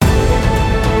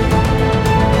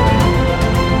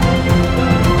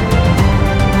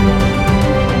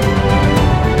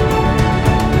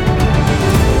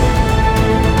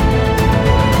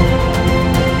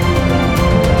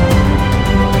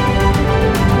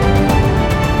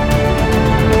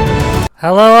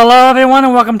Hello, everyone,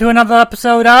 and welcome to another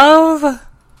episode of...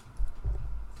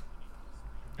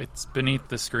 It's beneath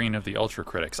the screen of the Ultra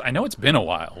Critics. I know it's been a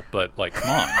while, but, like,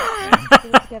 come on.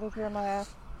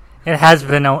 It has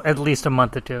been at least a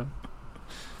month or two.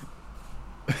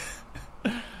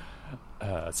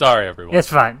 Sorry, everyone. It's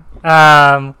fine.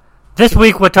 This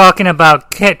week we're talking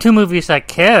about two movies that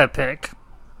Kara picked.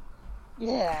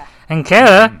 Yeah. And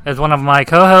Kara is one of my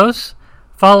co-hosts,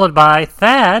 followed by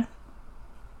Thad.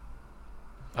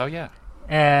 Oh, yeah.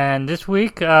 And this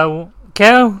week, Kara,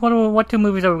 what two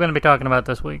movies are we going to be talking about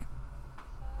this week?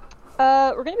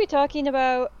 We're going to be talking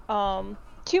about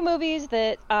two movies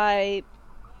that I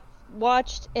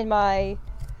watched in my...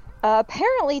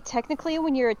 apparently, technically,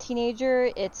 when you're a teenager,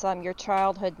 it's your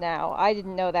childhood now. I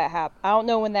didn't know that happened. I don't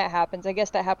know when that happens. I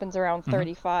guess that happens around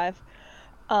 35.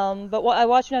 But what I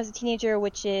watched when I was a teenager,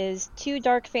 which is two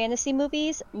dark fantasy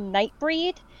movies,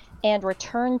 Nightbreed and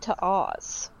Return to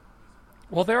Oz.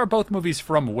 Well, there are both movies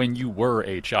from when you were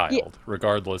a child,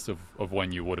 regardless of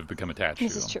when you would have become attached to them.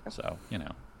 This is true. So, you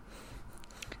know.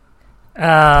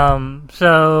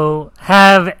 So,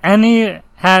 had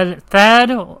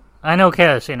Thad... I know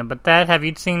Kara's seen it, but Thad, have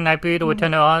you seen Nightbreed or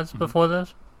Return to Oz before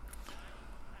this?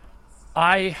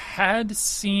 I had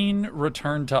seen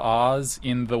Return to Oz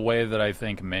in the way that I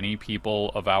think many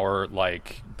people of our,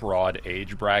 like, broad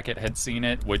age bracket had seen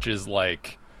it, which is,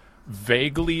 like,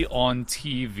 vaguely on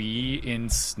TV in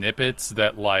snippets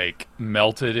that, like,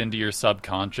 melted into your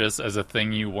subconscious as a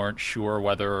thing you weren't sure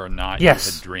whether or not you had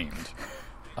dreamed.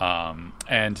 And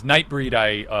Nightbreed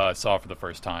I saw for the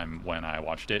first time when I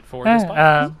watched it for this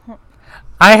podcast.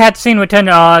 I had seen Return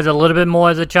to Oz a little bit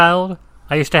more as a child.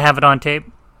 I used to have it on tape.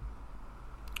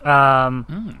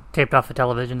 Taped off the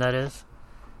television, that is.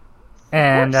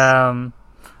 And,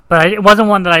 but it wasn't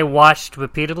one that I watched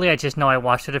repeatedly. I just know I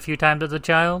watched it a few times as a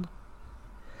child.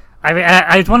 I mean,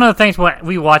 it's one of the things when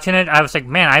rewatching it, I was like,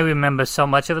 man, I remember so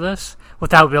much of this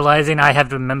without realizing I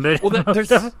had remembered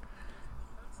most of it.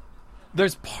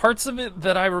 There's parts of it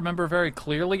that I remember very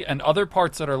clearly, and other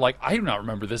parts that are like, I do not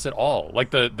remember this at all.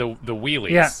 Like the wheelies.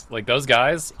 Yeah. Like those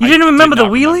guys. You didn't remember the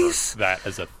wheelies? That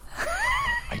as a...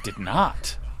 I did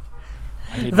not.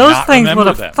 Those things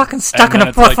were fucking stuck in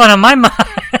the forefront of my mind.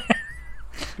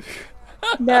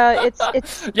 No, it's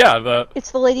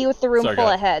the lady with the room full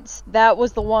of heads. That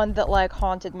was the one that like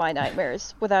haunted my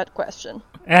nightmares without question.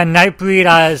 And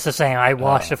Nightbreed is the same. I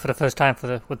watched it for the first time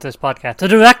with this podcast. The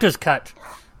director's cut,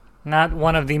 not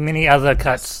one of the many other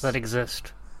cuts that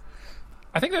exist.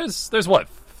 I think there's what,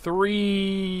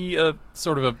 3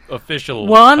 sort of official.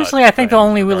 Well, honestly, I think there are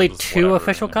only really 2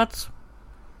 official cuts.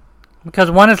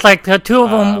 Because one is like two of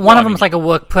them. One of them is like a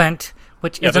work print,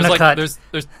 which isn't a cut. There's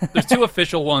 2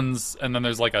 official ones, and then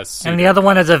there's like a. And the other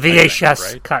one is a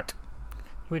VHS cut,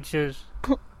 which is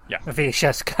a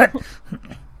VHS cut.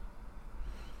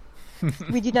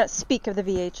 We do not speak of the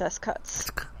VHS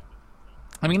cuts.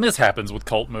 I mean, this happens with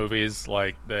cult movies.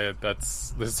 Like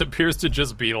this appears to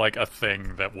just be like a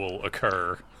thing that will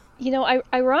occur. You know,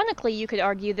 ironically, you could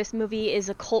argue this movie is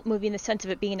a cult movie in the sense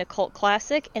of it being a cult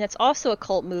classic, and it's also a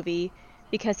cult movie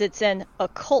because it's an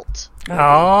occult movie.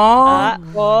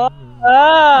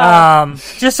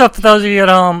 Just so for those of you at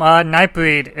home,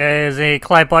 Nightbreed is a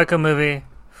Clive Barker movie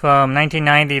from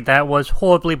 1990 that was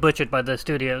horribly butchered by the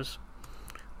studios.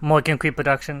 Morgan Creek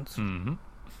Productions. Mm-hmm.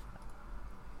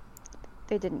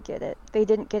 They didn't get it. They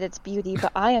didn't get its beauty,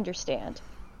 but I understand.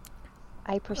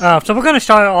 I perceive. So we're going to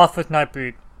start off with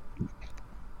Nightbreed.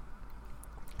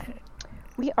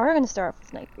 We are going to start off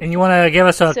with Nightbreed. And you want to give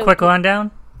us a quick rundown?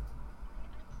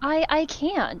 I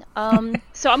can.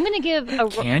 So I'm going to give a...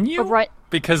 Can you?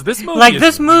 Because this movie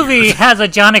this movie has a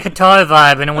Johnny Guitar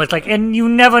vibe, and it was like, and you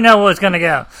never know where it's going to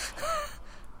go.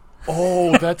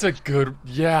 Oh, that's a good...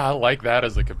 Yeah, I like that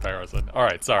as a comparison. All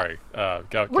right, sorry. Go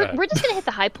ahead. We're just going to hit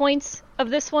the high points of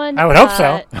this one. I would hope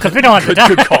so, because we don't want to die.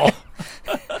 Good call.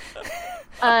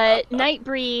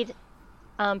 Nightbreed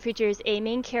features a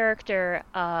main character,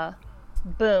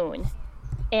 Boone,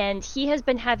 and he has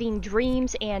been having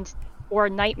dreams or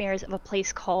nightmares of a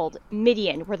place called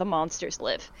Midian, where the monsters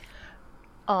live.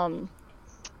 And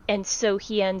so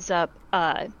he ends up,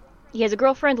 he has a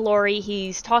girlfriend, Lori.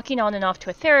 He's talking on and off to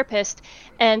a therapist,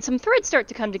 and some threads start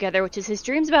to come together, which is his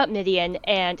dreams about Midian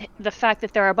and the fact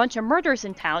that there are a bunch of murders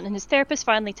in town, and his therapist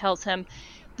finally tells him,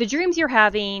 the dreams you're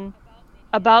having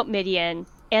about Midian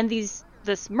and this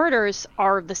murders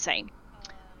are the same.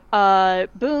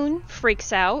 Boone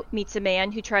freaks out, meets a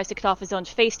man who tries to cut off his own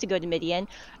face to go to Midian,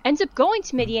 ends up going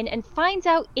to Midian and finds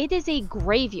out it is a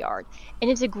graveyard, and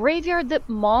it's a graveyard that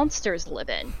monsters live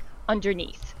in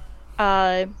underneath.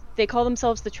 They call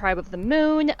themselves the Tribe of the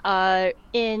Moon.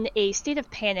 In a state of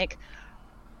panic,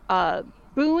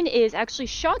 Boone is actually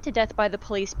shot to death by the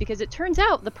police because it turns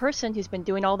out the person who's been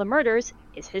doing all the murders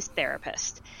is his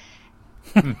therapist.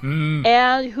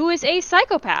 And who is a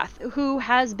psychopath who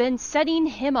has been setting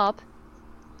him up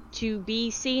to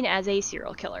be seen as a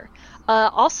serial killer.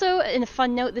 Also, in a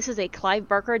fun note, this is a Clive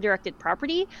Barker directed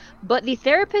property, but the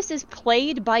therapist is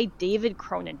played by David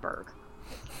Cronenberg.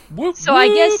 Whoop, So I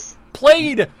guess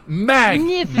played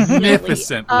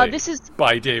magnificently this is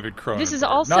by David Cronenberg. This is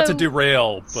also not to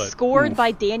derail, but scored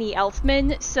by Danny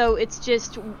Elfman. So it's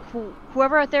just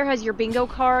whoever out there has your bingo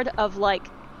card of like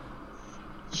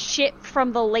shit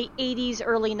from the late 80s,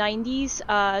 early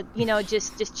 90s.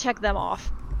 Just check them off.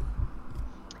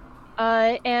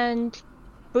 And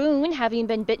Boone, having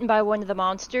been bitten by one of the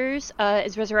monsters,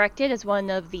 is resurrected as one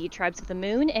of the tribes of the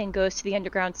moon and goes to the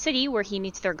underground city where he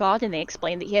meets their god, and they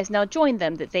explain that he has now joined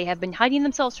them, that they have been hiding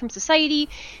themselves from society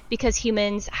because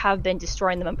humans have been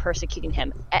destroying them and persecuting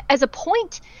him. As a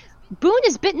point, Boone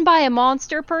is bitten by a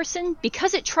monster person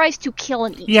because it tries to kill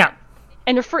and eat. Yeah.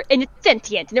 And it's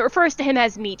sentient, and it refers to him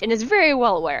as meat, and is very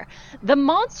well aware. The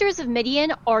monsters of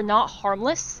Midian are not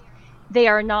harmless. They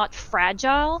are not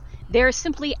fragile. They're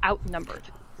simply outnumbered.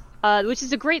 Which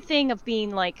is a great thing of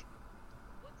being like,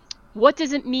 what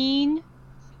does it mean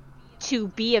to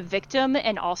be a victim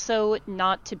and also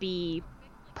not to be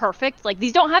perfect? Like,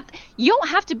 you don't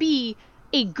have to be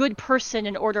a good person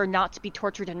in order not to be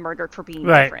tortured and murdered for being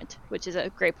different, which is a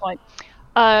great point.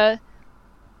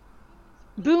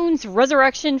 Boone's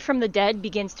resurrection from the dead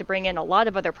begins to bring in a lot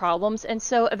of other problems, and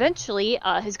so eventually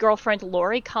his girlfriend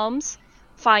Lori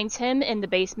finds him in the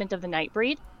basement of the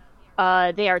Nightbreed.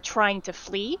 They are trying to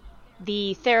flee.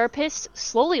 The therapist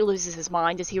slowly loses his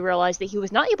mind as he realized that he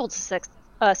was not able to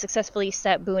successfully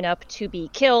set Boone up to be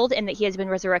killed, and that he has been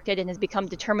resurrected and has become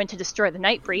determined to destroy the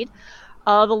Nightbreed.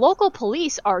 The local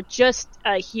police are just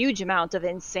a huge amount of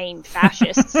insane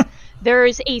fascists.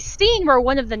 There's a scene where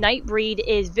one of the Nightbreed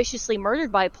is viciously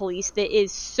murdered by police that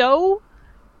is so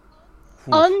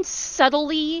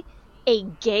unsubtly a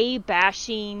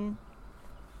gay-bashing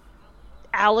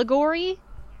allegory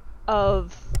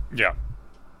of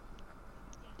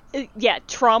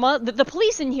trauma. The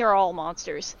police in here are all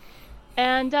monsters,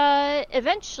 and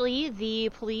eventually the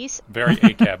police, very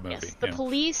ACAB movie. Yes, the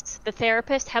police, the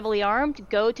therapist, heavily armed,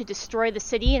 go to destroy the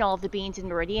city and all of the beings in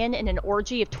Meridian in an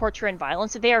orgy of torture and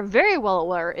violence that they are very well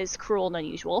aware is cruel and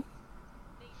unusual.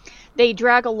 They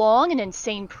drag along an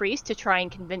insane priest to try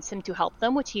and convince him to help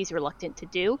them, which he's reluctant to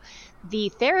do. The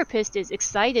therapist is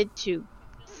excited to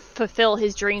fulfill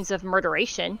his dreams of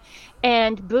murderation,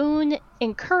 and Boone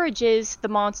encourages the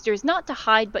monsters not to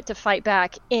hide but to fight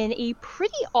back in a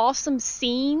pretty awesome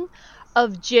scene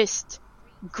of just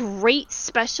great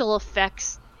special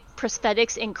effects,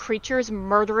 prosthetics, and creatures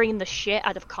murdering the shit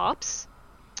out of cops.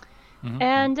 Mm-hmm.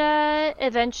 And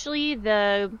eventually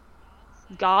the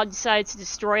god decides to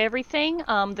destroy everything.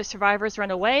 The survivors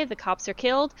run away, the cops are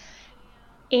killed.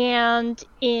 And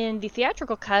in the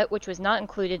theatrical cut, which was not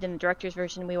included in the director's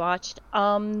version we watched,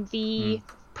 the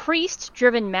priest,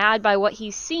 driven mad by what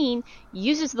he's seen,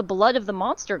 uses the blood of the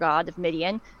monster god of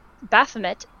Midian,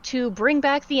 Baphomet, to bring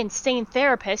back the insane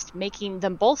therapist, making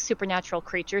them both supernatural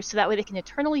creatures, so that way they can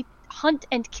eternally hunt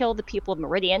and kill the people of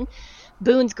Meridian.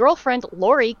 Boone's girlfriend,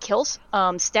 Lori,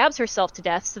 stabs herself to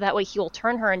death, so that way he will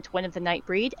turn her into one of the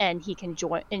Nightbreed, and he can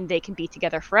join, and they can be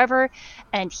together forever.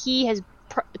 And he has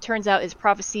turns out is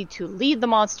prophesied to lead the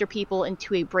monster people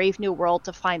into a brave new world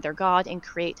to find their god and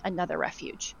create another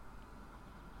refuge.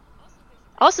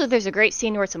 Also, there's a great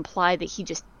scene where it's implied that he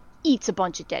just eats a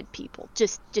bunch of dead people,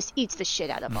 just eats the shit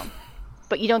out of them,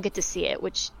 but you don't get to see it,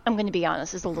 which I'm going to be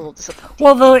honest is a little disappointing.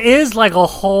 Well, there is like a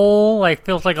whole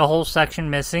feels like a whole section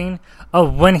missing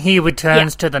of when he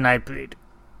returns to the Nightbreed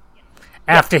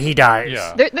after he dies.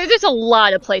 Yeah. There's a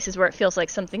lot of places where it feels like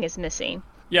something is missing.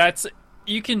 Yeah,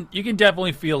 you can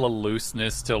definitely feel a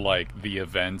looseness to like the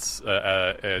events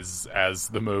as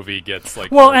the movie gets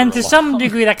like. Well, and to some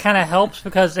degree that kind of helps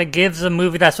because it gives the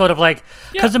movie that sort of like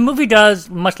because the movie does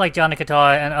much like Johnny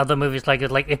Qatar and other movies like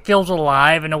it feels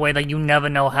alive in a way that you never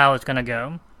know how it's gonna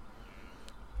go.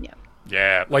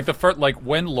 Yeah, like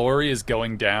when Lori is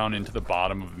going down into the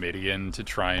bottom of Midian to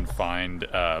try and find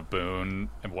Boone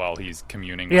while he's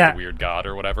communing with the weird god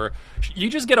or whatever, you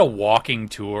just get a walking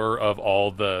tour of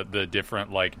all the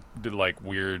different like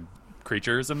weird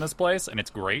creatures in this place, and it's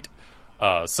great.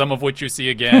 Some of which you see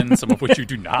again, some of which you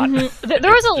do not. There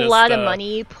was a lot of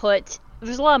money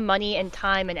there's a lot of money and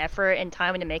time and effort and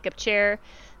time in a makeup chair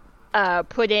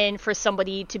put in for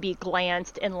somebody to be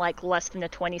glanced in like less than a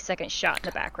 20-second shot in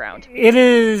the background. It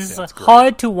is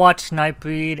hard to watch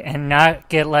Nightbreed and not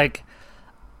get like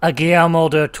a Guillermo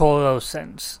del Toro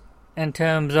sense. in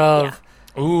terms of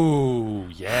Ooh,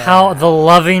 yeah. how the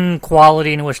loving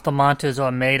quality in which the monsters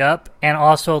are made up, and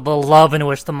also the love in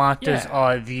which the monsters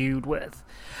are viewed with.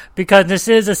 Because this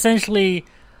is essentially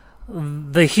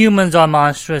the humans are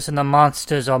monstrous and the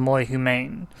monsters are more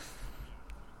humane.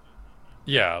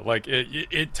 Yeah, like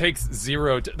it takes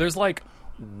zero. There's like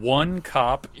one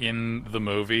cop in the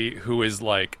movie who is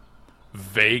like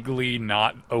vaguely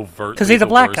not overtly 'Cause he's a the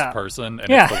black worst cop. person, and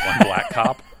Yeah. it's the one black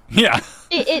cop. Yeah.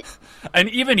 And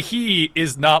even he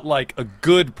is not like a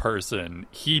good person.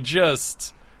 He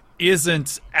just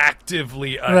isn't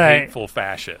actively a hateful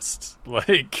fascist.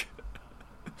 Like,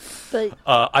 But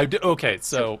okay,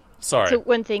 so sorry. so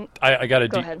one thing. I gotta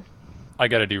Go ahead. I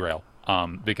gotta derail.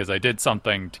 Because I did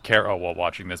something to Carol while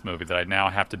watching this movie that I now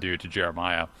have to do to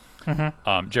Jeremiah.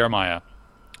 Jeremiah.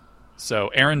 So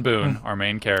Aaron Boone, our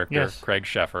main character, Craig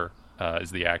Sheffer,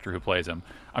 is the actor who plays him.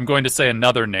 I'm going to say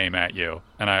another name at you,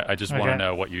 and I just want to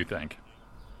know what you think.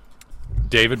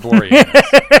 David Boreanaz.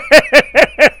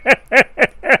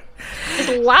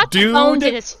 There's lots of bones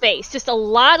in his face. Just a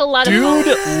lot of bones.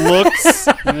 Dude looks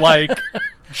like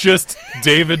just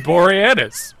David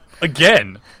Boreanaz.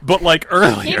 Again, but like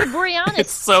earlier. David Boreanaz,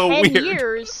 it's so 10 weird.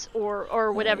 years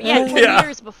or whatever. Yeah, 10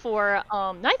 years before,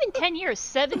 not even 10 years,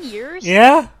 7 years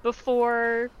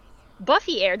before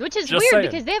Buffy aired, which is Just weird saying.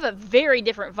 because they have a very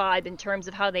different vibe in terms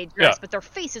of how they dress, but their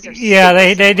faces are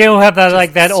they do have that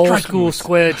like that old striking. school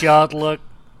square jawed look.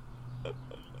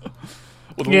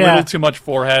 With a little too much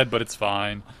forehead, but it's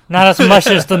fine. Not as much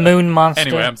as the moon monster.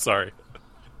 Anyway, I'm sorry.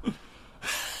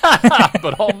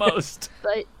 But almost.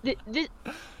 But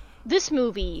this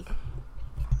movie,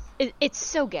 it's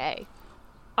so gay.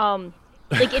 Like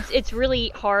it's really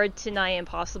hard to nigh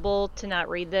impossible to not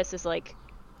read this as like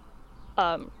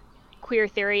queer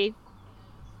theory,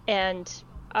 and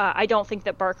I don't think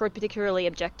that Barker would particularly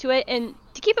object to it. And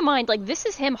to keep in mind, like, this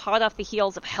is him hot off the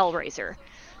heels of Hellraiser,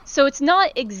 so it's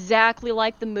not exactly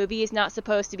like the movie is not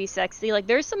supposed to be sexy. Like,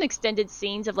 there's some extended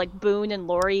scenes of like Boone and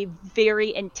Laurie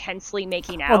very intensely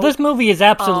making out. Well, this movie is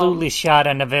absolutely shot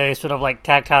in a very sort of like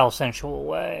tactile, sensual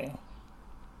way.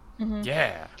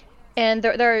 Yeah. And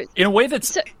they're in a way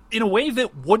that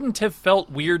wouldn't have felt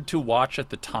weird to watch at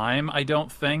the time, I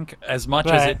don't think, as much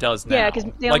as it does now. Yeah, because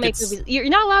they don't make movies. You're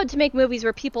not allowed to make movies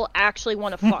where people actually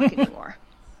want to fuck anymore.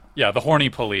 Yeah, the horny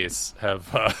police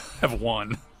have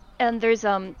won. And there's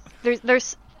the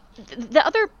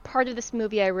other part of this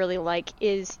movie I really like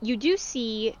is you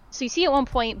see at one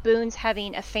point Boone's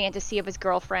having a fantasy of his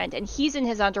girlfriend, and he's in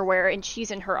his underwear and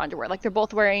she's in her underwear. Like, they're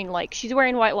both wearing, like, she's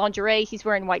wearing white lingerie, he's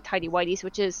wearing white tighty-whities,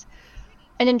 which is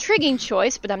an intriguing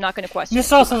choice, but I'm not going to question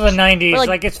This it also too much. the 90s. But,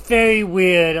 like, it's very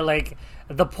weird, like,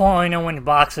 the point when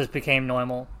boxers became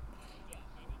normal.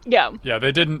 Yeah. Yeah,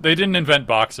 they didn't invent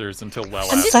boxers until well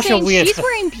I'm after. just Such a saying, weird- she's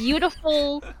wearing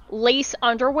beautiful lace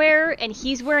underwear, and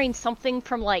he's wearing something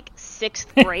from, like,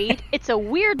 6th grade. It's a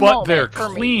weird But moment they're for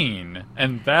me. clean,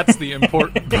 and that's the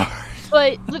important part.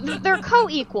 But they're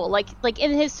co-equal. Like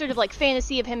in his sort of like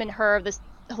fantasy of him and her, this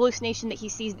hallucination that he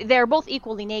sees, they're both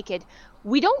equally naked.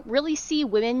 We don't really see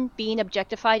women being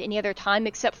objectified any other time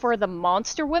except for the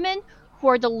monster women who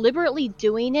are deliberately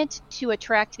doing it to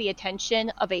attract the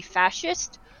attention of a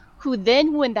fascist, who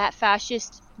then, when that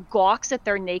fascist gawks at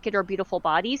their naked or beautiful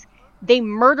bodies, they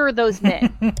murder those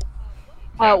men.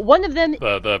 One of them,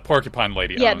 the porcupine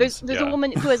lady. yeah, owns, there's a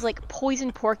woman who has like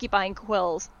poisoned porcupine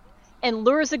quills and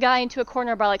lures a guy into a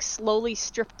corner by like slowly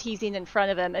strip teasing in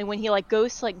front of him, and when he like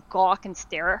goes to like gawk and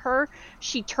stare at her,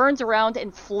 she turns around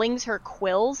and flings her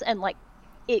quills and like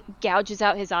it gouges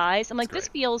out his eyes. I'm like, this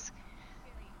feels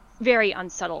very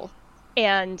unsubtle.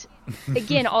 And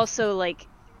again, also like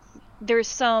there's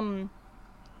some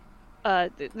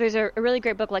there's a really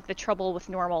great book like The Trouble with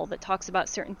Normal that talks about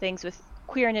certain things with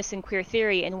queerness and queer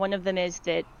theory, and one of them is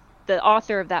that the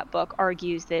author of that book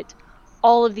argues that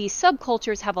all of these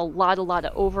subcultures have a lot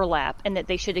of overlap and that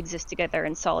they should exist together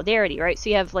in solidarity, right?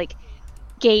 So you have like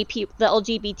gay people, the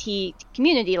LGBT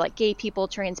community, like gay people,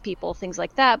 trans people, things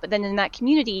like that. But then in that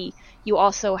community, you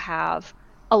also have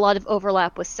a lot of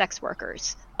overlap with sex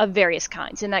workers of various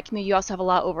kinds. In that community, you also have a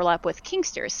lot of overlap with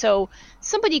kinksters. So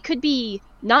somebody could be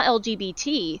not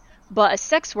LGBT, but a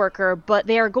sex worker, but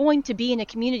they are going to be in a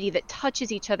community that touches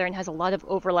each other and has a lot of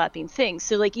overlapping things.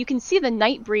 So like you can see the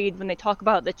Nightbreed when they talk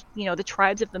about the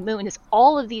tribes of the moon is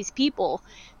all of these people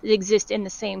that exist in the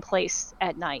same place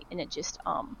at night, and it just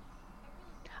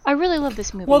I really love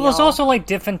this movie. Well, there's y'all. also like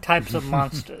different types of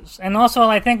monsters, and also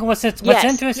I think what's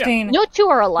interesting. No two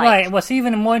are alike. Right. What's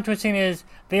even more interesting is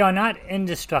they are not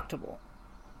indestructible.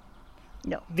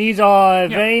 No. These are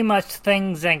very much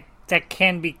things that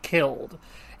can be killed.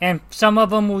 and some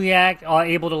of them are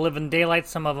able to live in daylight,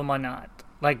 some of them are not.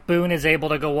 Like Boone is able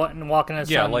to go and walk in the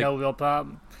sun, no real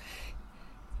problem.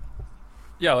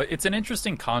 Yeah, it's an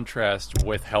interesting contrast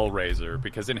with Hellraiser,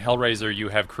 because in Hellraiser you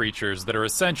have creatures that are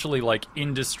essentially like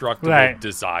indestructible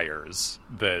desires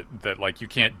that like you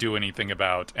can't do anything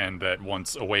about, and that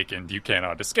once awakened you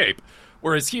cannot escape.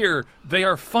 Whereas here, they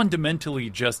are fundamentally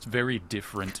just very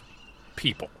different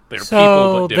people. They're people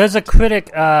but different. There's a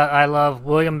critic I love,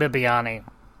 William Bibiani.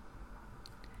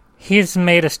 He's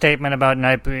made a statement about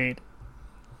Nightbreed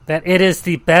that it is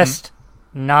the best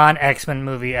non-X-Men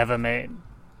movie ever made.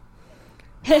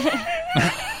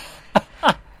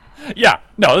 Yeah,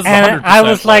 no, this is 100% and I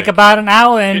was like about an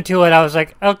hour into it, I was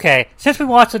like, okay, since we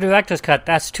watched the director's cut,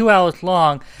 that's 2 hours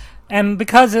long, and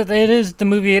because it is the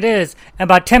movie it is, and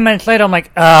about 10 minutes later, I'm like,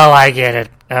 oh, I get it,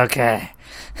 okay.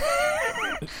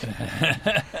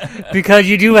 Because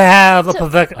you do have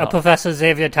a Professor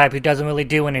Xavier type who doesn't really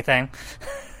do anything.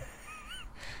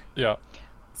 Yeah.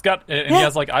 And he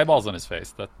has like eyeballs on his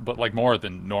face, but like more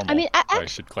than normal. I mean, I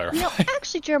should clarify. No,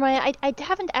 actually, Jeremiah, I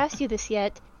haven't asked you this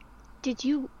yet. Did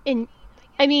you?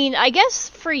 I mean, I guess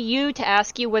for you to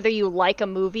ask you whether you like a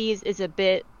movie is a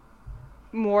bit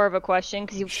more of a question,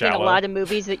 because you've seen a lot of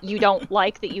movies that you don't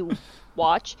like that you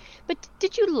watch. But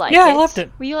did you like it? Yeah, I loved it.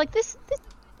 Were you like, this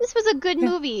was a good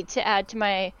movie to add to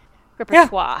my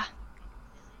repertoire?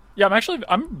 Yeah,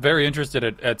 I'm very interested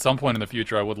at some point in the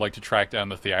future. I would like to track down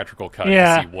the theatrical cut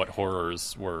to see what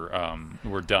horrors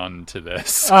were done to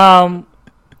this.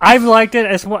 I've liked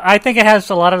it. I think it has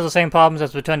a lot of the same problems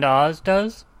as Return to Oz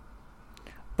does,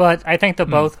 but I think they're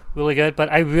both really good.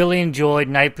 But I really enjoyed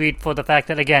Nightbreed for the fact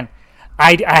that, again,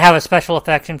 I have a special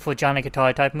affection for Johnny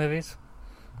Guitar type movies.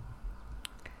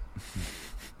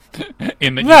 But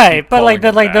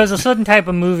there's a certain type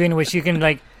of movie in which you can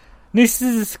like. This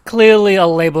is clearly a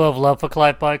labor of love for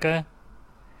Clive Barker.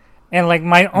 And, like,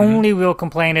 my only real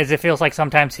complaint is it feels like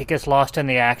sometimes he gets lost in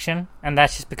the action, and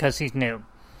that's just because he's new.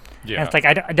 Yeah. And it's like,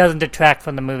 it doesn't detract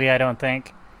from the movie, I don't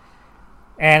think.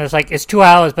 And it's like, it's 2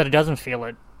 hours, but it doesn't feel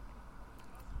it.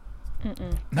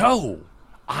 No!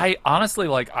 I honestly,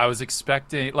 I was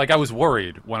expecting, I was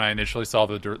worried when I initially saw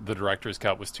the director's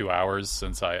cut was 2 hours,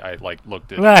 since I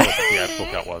looked at what the theatrical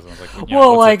cut was, and I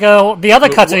was like, the other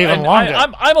cuts are even longer.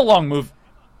 I'm a long movie.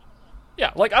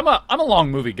 Yeah, I'm a long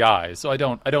movie guy, so I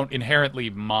don't inherently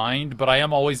mind, but I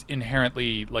am always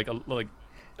inherently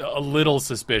a little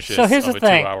suspicious of a 2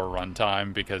 hour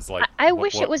runtime, because I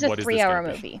wish it was a 3 hour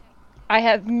movie. I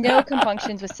have no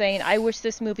compunctions with saying I wish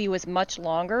this movie was much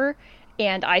longer.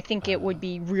 And I think it would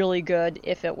be really good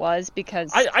if it was,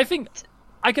 because I think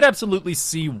I could absolutely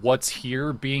see what's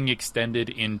here being extended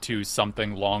into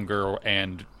something longer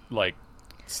and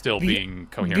still being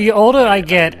coherent. The older I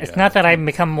get, it's not that I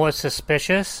become more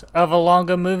suspicious of a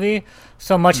longer movie,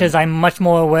 so much as I'm much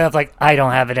more aware of I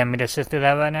don't have it in me to sit through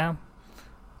that right now.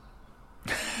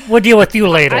 We'll deal with you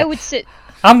later. I would sit.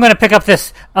 I'm gonna pick up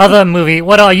this other movie.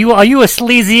 What are you? Are you a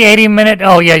sleazy 80-minute?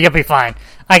 Oh yeah, you'll be fine.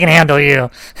 I can handle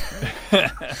you.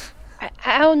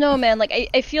 I don't know, man.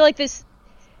 I feel like this.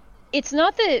 It's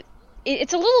not that.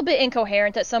 It's a little bit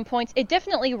incoherent at some points. It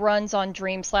definitely runs on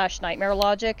dream/nightmare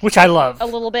logic, which I love a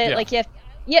little bit.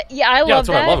 Yeah. I love that. That's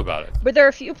what I love about it. But there are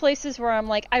a few places where I'm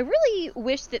like, I really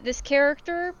wish that this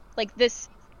character, this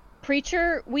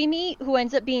preacher we meet, who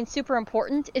ends up being super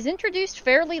important, is introduced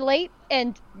fairly late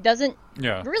and doesn't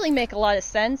really make a lot of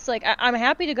sense. I'm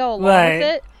happy to go along with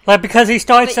it. Because he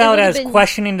starts out as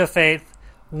questioning the faith,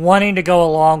 wanting to go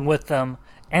along with them,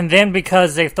 and then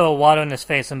because they throw water in his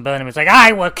face and burn him, it's like,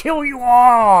 I will kill you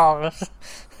all!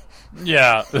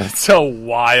 Yeah, it's a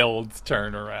wild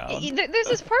turnaround. There's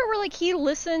this part where, he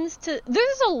listens to...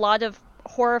 There's a lot of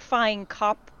horrifying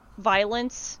cop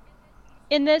violence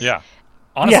in this. Yeah.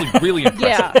 Honestly, really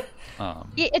impressive. Yeah.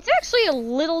 It's actually a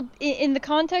little... In the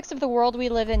context of the world we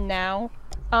live in now,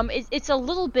 it's a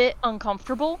little bit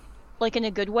uncomfortable. In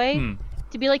a good way,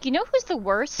 to be you know who's the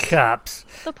worst? Cops.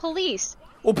 The police.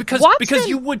 Well, because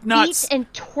you would not eat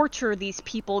and torture these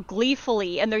people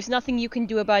gleefully, and there's nothing you can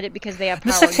do about it because they have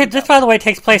power. This, by the way,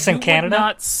 takes place in Canada. Would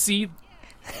not see.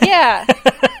 Yeah.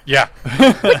 Yeah.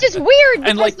 Which is weird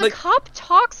because and the cop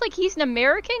talks like he's an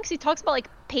American, because he talks about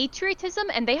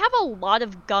patriotism, and they have a lot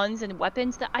of guns and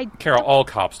weapons that Carol, all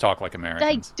cops talk like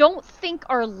Americans. That I don't think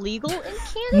are legal in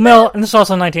Canada. No, and this is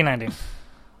also 1990.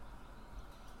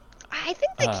 I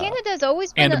think that Canada's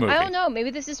always been. I don't know.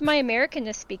 Maybe this is my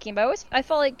Americanness speaking, but I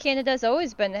felt like Canada's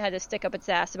always had to stick up its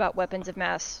ass about weapons of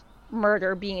mass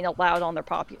murder being allowed on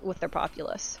with their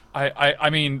populace. I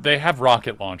mean, they have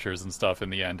rocket launchers and stuff in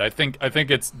the end. I think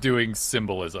it's doing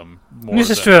symbolism more. This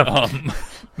is true.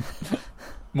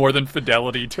 more than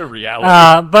fidelity to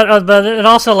reality. But it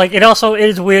also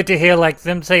is weird to hear like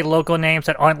them say local names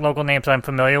that aren't local names I'm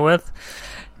familiar with.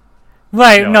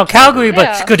 Right, no, Calgary,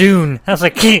 but Skadoon. I was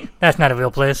like, that's not a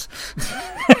real place.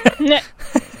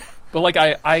 But like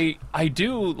I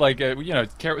do like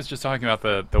Carrot was just talking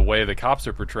about the way the cops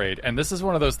are portrayed, and this is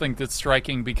one of those things that's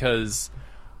striking because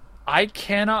I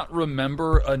cannot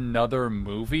remember another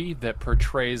movie that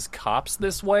portrays cops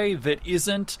this way that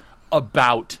isn't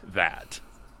about that.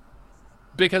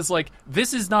 Because, like,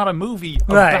 this is not a movie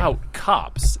about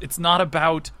cops. It's not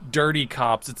about dirty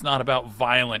cops. It's not about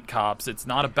violent cops. It's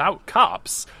not about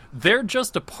cops. They're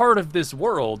just a part of this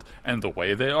world, and the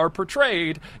way they are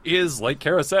portrayed is, like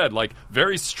Kara said, like,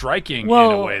 very striking in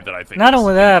a way that I think not is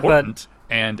only that, important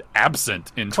and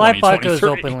absent in Clive 2023. Barker is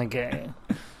openly gay.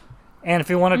 And if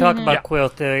you want to talk about queer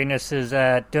theory, this is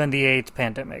during the AIDS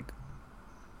pandemic.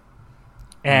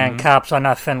 And cops are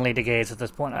not friendly to gays at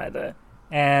this point either.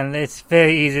 And it's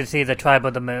very easy to see the Tribe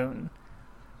of the Moon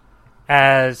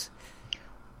as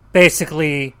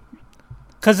basically...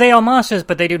 Because they are monsters,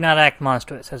 but they do not act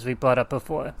monstrous, as we brought up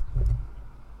before.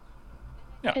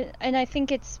 Yeah. And I think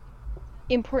it's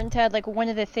important to add, like, one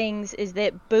of the things is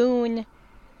that Boone...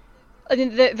 I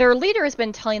mean, their leader has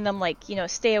been telling them, like,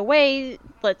 stay away,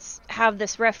 let's have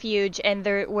this refuge, and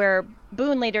where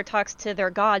Boone later talks to their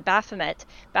god, Baphomet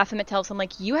tells them,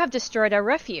 like, you have destroyed our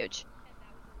refuge.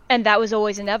 And that was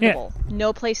always inevitable. Yeah.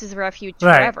 No place is a refuge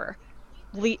forever.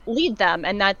 Lead them,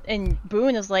 and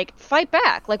Boone is like, fight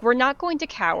back. Like, we're not going to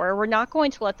cower. We're not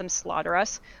going to let them slaughter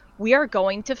us. We are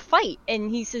going to fight.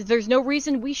 And he says, there's no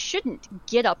reason we shouldn't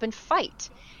get up and fight.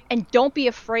 And don't be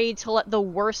afraid to let the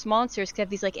worst monsters, because they have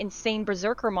these like insane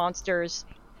berserker monsters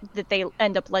that they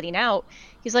end up letting out.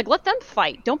 He's like, let them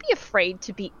fight. Don't be afraid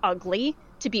to be ugly,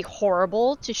 to be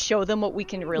horrible, to show them what we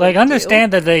can really do.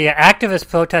 Understand that the activist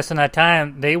protests in that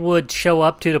time, they would show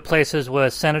up to the places where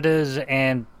senators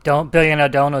and billionaire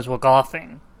donors were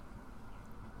golfing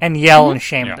and yell and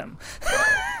shame them.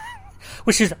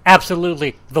 Which is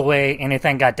absolutely the way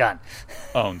anything got done.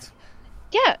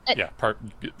 Yeah. Yeah.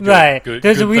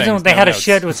 There's a reason things, they had a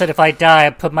shirt that said, if I die, I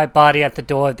put my body at the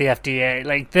door of the FDA.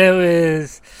 Like, there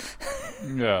is...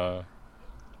 Yeah.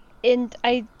 And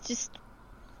I just...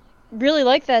 really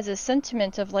like that as a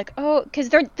sentiment of like, oh, because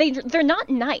they're not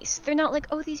nice. They're not like,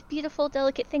 oh, these beautiful,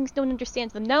 delicate things, no one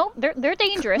understands them. No, they're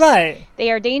dangerous. Right.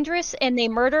 They are dangerous, and they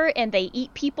murder, and they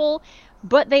eat people,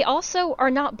 but they also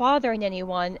are not bothering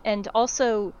anyone, and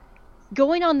also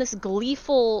going on this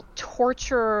gleeful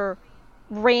torture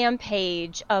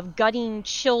rampage of gutting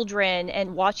children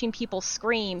and watching people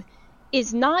scream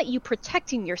is not you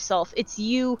protecting yourself. It's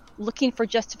you looking for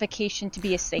justification to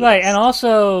be a sadist. Right, and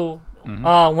also...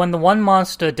 when the one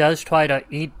monster does try to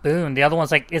eat Boone, the other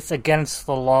one's like, it's against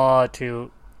the law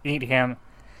to eat him.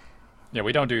 Yeah,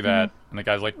 we don't do that. And the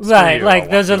guy's like, right, like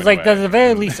there's at the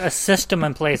very least a system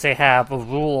in place they have of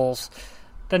rules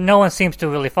that no one seems to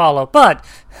really follow. But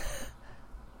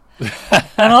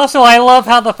and also, I love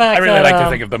how the fact I really that, like to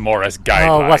think of the Morris guidelines.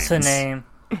 Oh, what's her name?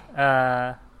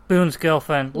 Boone's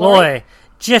girlfriend, Lori,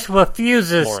 just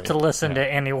refuses to listen to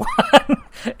anyone,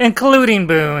 including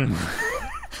Boone.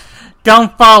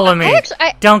 Don't follow me.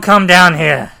 Don't come down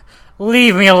here.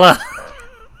 Leave me alone.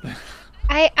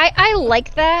 I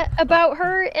like that about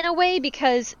her in a way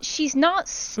because she's not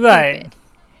stupid. Right.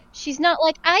 She's not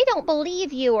like, I don't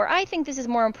believe you, or I think this is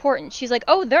more important. She's like,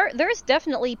 oh, there's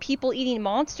definitely people eating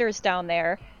monsters down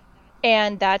there,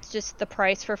 and that's just the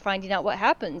price for finding out what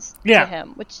happens to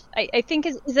him, which I think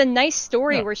is a nice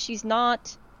story where she's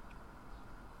not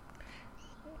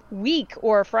weak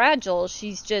or fragile.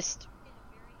 She's just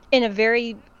in a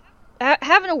very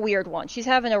having a weird one. She's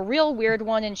having a real weird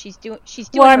one, and she's doing.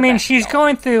 Well, I mean, she's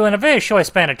going through in a very short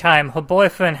span of time. Her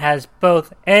boyfriend has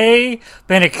both been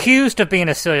accused of being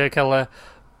a serial killer,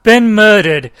 been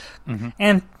murdered,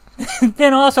 and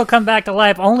then also come back to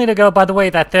life, only to go, by the way,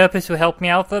 that therapist who helped me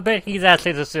out for a bit, he's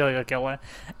actually the serial killer,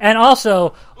 and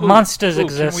also monsters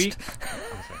exist.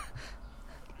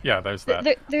 Yeah, there's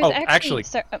that. There's actually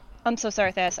I'm so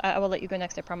sorry, Thas. I will let you go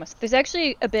next, I promise. There's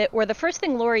actually a bit where the first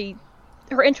thing Lori,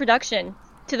 her introduction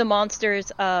to the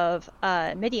monsters of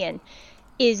Midian,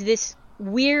 is this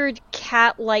weird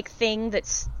cat-like thing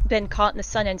that's been caught in the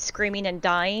sun and screaming and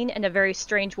dying, and a very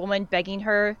strange woman begging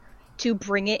her to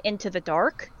bring it into the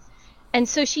dark. And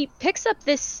so she picks up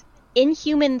this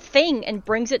inhuman thing and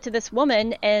brings it to this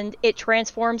woman, and it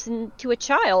transforms into a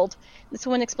child. This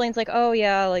woman explains, like, oh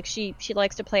yeah, like she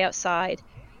likes to play outside.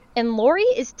 And Lori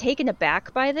is taken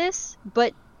aback by this,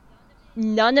 but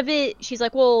none of it, she's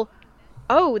like, well,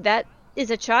 oh, that is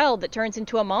a child that turns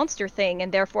into a monster thing,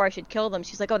 and therefore I should kill them.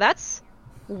 She's like, oh, that's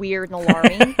weird and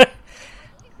alarming.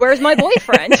 Where's my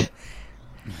boyfriend?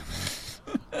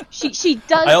 She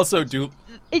does. I also do.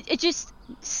 It just,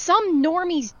 some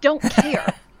normies don't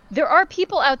care. There are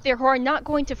people out there who are not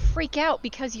going to freak out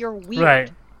because you're weird.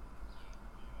 Right.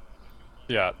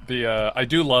 Yeah, I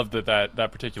do love that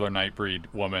particular Nightbreed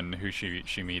woman who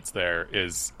she meets there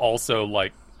is also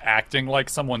like acting like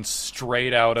someone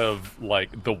straight out of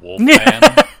like the Wolfman,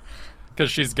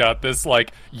 because she's got this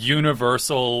like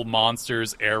Universal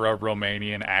Monsters era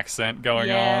Romanian accent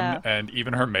going on, and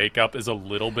even her makeup is a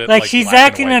little bit like she's black and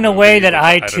acting white in a movie, way that which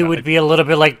I don't too know. would be a little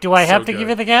bit like, do I have So to good. give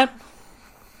you the cat?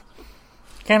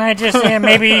 Can I just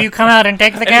maybe you come out and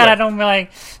take the cat? Anyway. I don't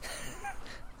like.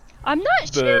 I'm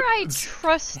not sure I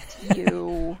trust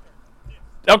you.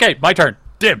 Okay, my turn.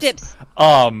 Dibs.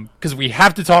 Because we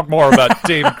have to talk more about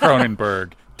David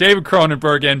Cronenberg. David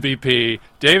Cronenberg MVP.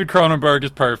 David Cronenberg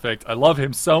is perfect. I love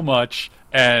him so much,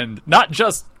 and not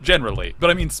just generally,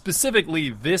 but I mean specifically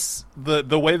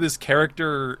the way this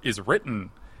character is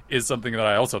written is something that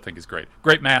I also think is great.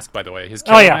 Great mask, by the way. His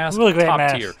killer mask, really great top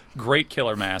mask. tier. Great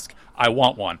killer mask. I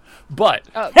want one. But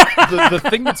the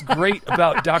thing that's great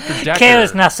about Dr. Decker...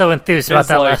 Kayla's not so enthused about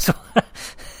that like- last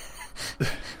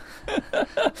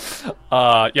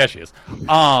one. Yeah, she is.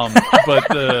 But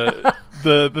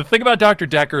the thing about Dr.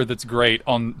 Decker that's great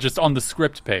on the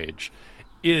script page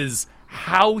is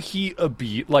how he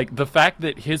like the fact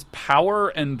that his power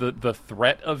and the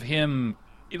threat of him,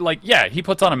 like, yeah, he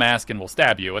puts on a mask and will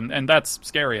stab you, and that's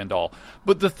scary and all.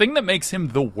 But the thing that makes him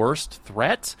the worst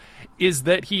threat is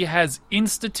that he has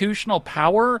institutional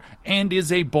power and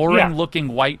is a boring-looking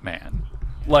white man.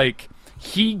 Like,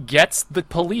 he gets the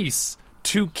police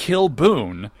to kill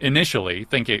Boone initially,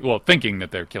 thinking that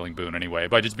they're killing Boone anyway,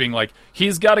 by just being like,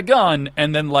 he's got a gun,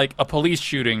 and then like a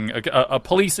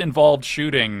police-involved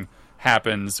shooting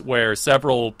happens where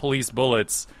several police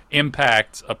bullets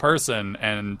impact a person,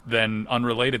 and then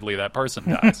unrelatedly that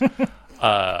person dies.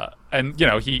 And you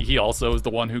know, he also is the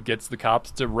one who gets the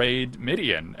cops to raid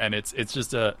Midian, and it's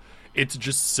just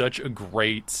such a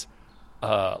great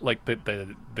like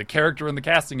the character and the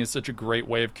casting is such a great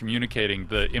way of communicating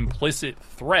the implicit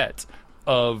threat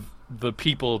of the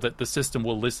people that the system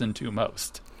will listen to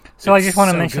most. So It's I just want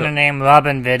to so mention good. the name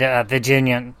Robin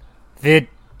Viginion.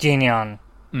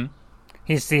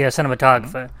 He's the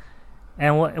cinematographer.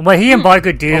 And what he and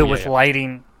Barker do with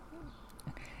lighting...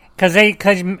 Because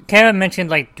Kara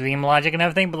mentioned like dream logic and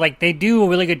everything, but like they do a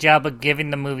really good job of giving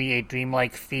the movie a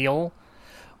dreamlike feel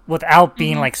without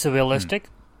being like surrealistic.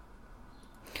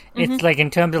 It's like in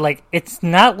terms of like it's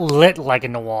not lit like a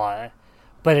noir,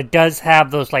 but it does have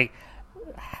those like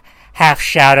half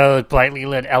shadowed, brightly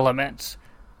lit elements,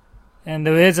 and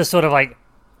there is a sort of like,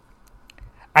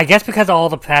 I guess because of all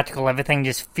the practical, everything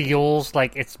just feels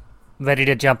like it's ready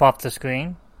to jump off the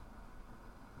screen.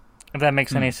 If that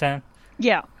makes any sense.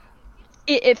 Yeah.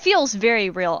 It feels very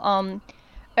real.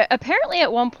 Apparently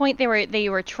at one point they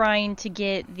were trying to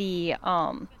get the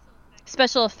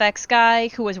special effects guy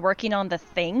who was working on The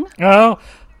Thing Oh,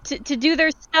 to do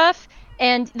their stuff,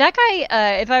 and that guy,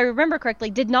 if I remember correctly,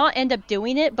 did not end up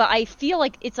doing it. But I feel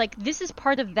like it's like this is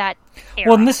part of that era.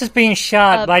 well, and this is being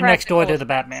shot right next door to practical the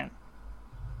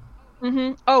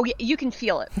Batman. Oh, yeah, you can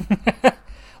feel it.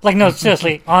 Like, no,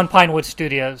 seriously, on Pinewood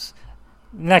Studios,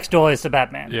 next door is the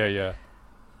Batman. Yeah.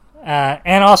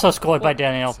 And also scored by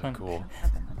Danny So Elfman. cool.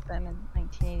 Batman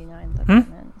 1989. The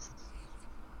Batman.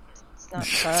 It's not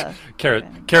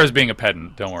Kara's being a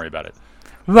pedant. Don't worry about it.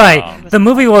 Right. The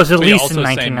movie was yeah, released also in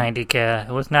same- 1990, Kara.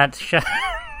 It was not shot.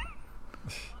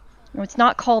 No, it's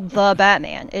not called The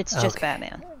Batman. It's just Okay.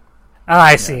 Batman. Oh,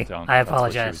 I see. Don't. I That's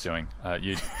what she was apologize. doing.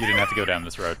 You didn't have to go down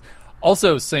this road.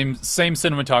 Also, same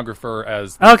cinematographer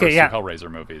as the Okay, first two yeah.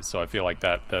 Hellraiser movies. So I feel like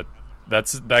that's that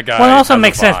guy. Well, it also has a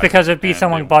makes sense vibe, because it'd be and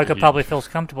someone Barker probably feels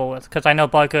comfortable with. Because I know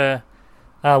Barker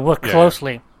worked Yeah.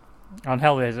 closely on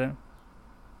Hellraiser.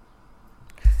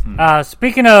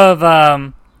 Speaking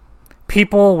of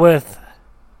people with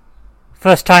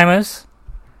first-timers,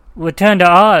 Return to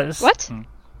Oz. What?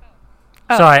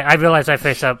 Sorry, I realize I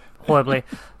face up horribly.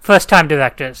 First-time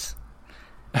directors.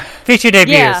 Feature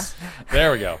debuts. Yeah.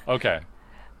 There we go. Okay.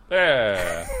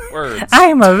 Yeah. Words.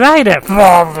 I'm a writer.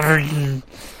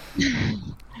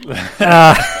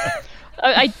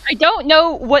 I don't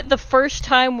know what the first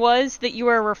time was that you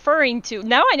were referring to.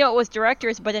 Now I know it was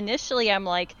directors, but initially I'm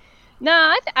like,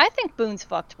 nah, I think Boone's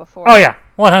fucked before. Oh yeah,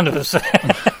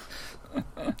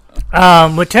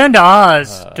 100%. Return to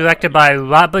Oz, directed by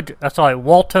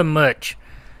Walter Murch,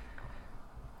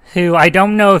 who I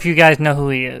don't know if you guys know who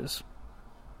he is.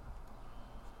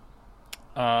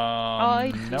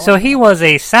 No. So he was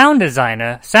a sound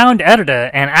designer, sound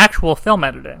editor, and actual film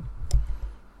editor.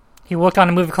 He worked on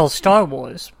a movie called Star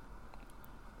Wars.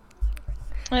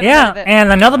 I've heard Yeah, of it.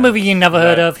 and another movie you never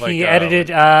heard That, of, he like, edited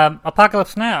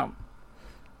Apocalypse Now.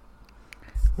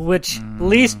 Which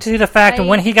leads to the fact that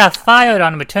when he got fired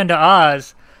on Return to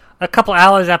Oz, a couple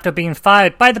hours after being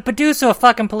fired, by the producer of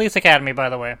fucking Police Academy, by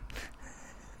the way,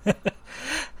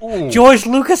 George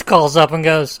Lucas calls up and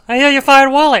goes, I hear you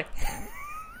fired Wally.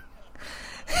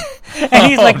 And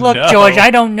he's like, look, no. George,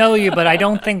 I don't know you, but I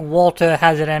don't think Walter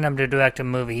has it in him to direct a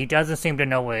movie. He doesn't seem to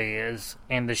know where he is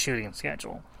in the shooting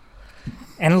schedule.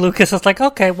 And Lucas was like,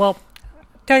 okay, well,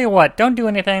 tell you what, don't do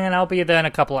anything and I'll be there in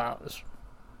a couple hours.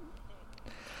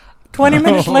 20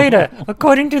 minutes later,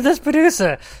 according to this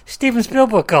producer, Steven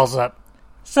Spielberg calls up.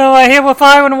 So I hear we're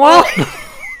firing Wally.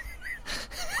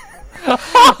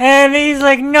 And he's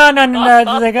like, no.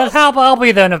 He goes, I'll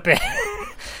be there in a bit.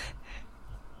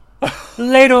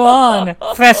 Later on,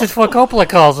 Francis Ford Coppola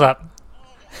calls up.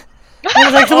 And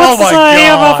he's like, so what's the I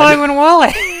hear about firing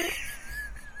Wally?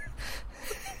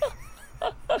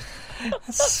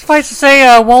 Suffice to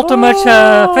say, Walter Murch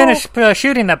finished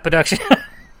shooting that production.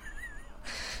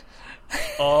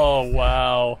 Oh,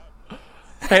 wow.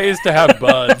 Pays to have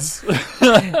buds.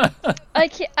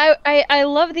 I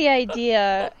love the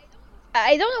idea.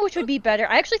 I don't know which would be better.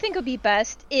 I actually think it would be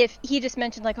best if he just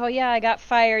mentioned, like, oh yeah, I got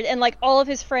fired, and like all of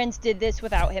his friends did this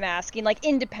without him asking, like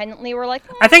independently. We're like,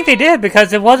 I think they did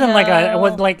because it wasn't like No. it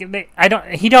was like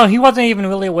he wasn't even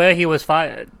really aware he was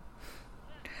fired.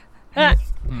 ah.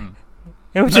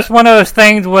 It was just one of those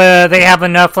things where they have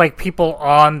enough like people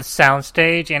on the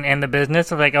soundstage and in the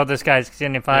business of like, oh, this guy's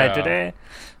getting fired today.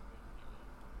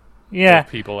 Yeah,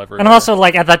 People everywhere. and also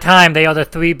like at that time they are the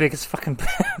three biggest fucking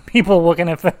people working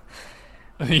at.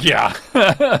 Yeah.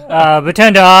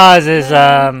 Return to Oz is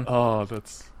Oh,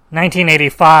 that's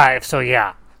 1985, so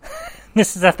yeah.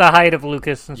 This is at the height of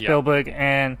Lucas and Yeah. Spielberg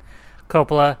and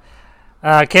Coppola.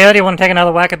 Kayla, do you want to take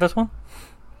another whack at this one?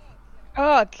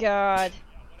 Oh god.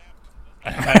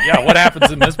 yeah. What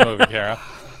happens in this movie, Kara?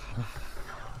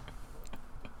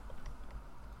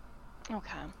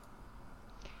 Okay.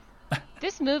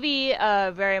 This movie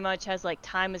very much has like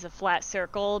time as a flat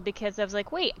circle because I was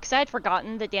like, wait, because I had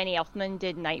forgotten that Danny Elfman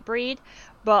did Nightbreed,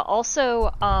 but also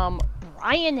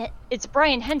it's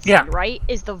Brian Henson, Yeah. right?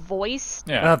 Is the voice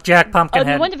Yeah. Of Jack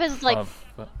Pumpkinhead. one of his like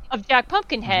of Jack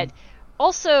Pumpkinhead.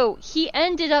 Also, he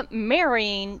ended up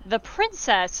marrying the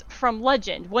princess from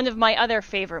Legend, one of my other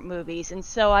favorite movies, and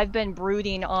so I've been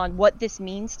brooding on what this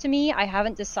means to me. I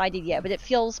haven't decided yet, but it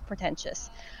feels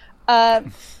pretentious.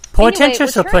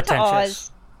 Portentous or Return to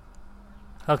pretentious?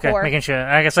 Oz- Okay, Or- making sure.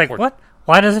 I guess like, what?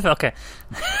 Why does it feel... Okay.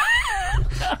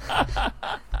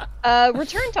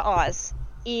 Return to Oz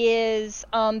is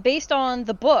based on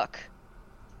the book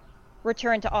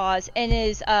Return to Oz and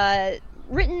is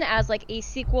written as like a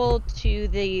sequel to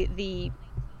the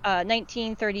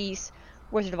 1930s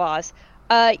Wizard of Oz.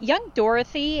 Young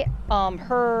Dorothy,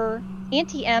 her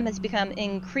Auntie M has become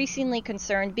increasingly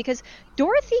concerned because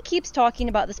Dorothy keeps talking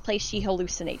about this place she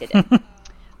hallucinated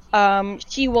in.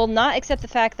 She will not accept the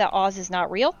fact that Oz is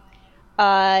not real.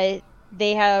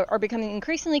 They are becoming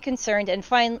increasingly concerned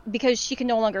because she can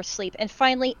no longer sleep. And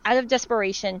finally, out of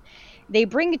desperation, they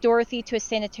bring Dorothy to a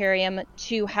sanitarium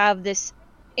to have this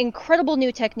incredible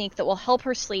new technique that will help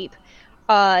her sleep.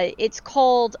 It's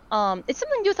called it's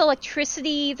something to do with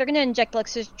electricity. They're going to inject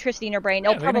electricity in her brain.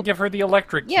 Yeah, they're gonna give her the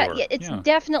electric cure. Yeah, it's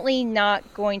definitely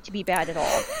not going to be bad at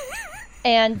all.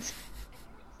 And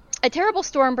a terrible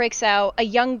storm breaks out. A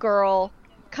young girl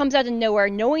comes out of nowhere,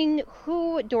 knowing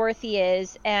who Dorothy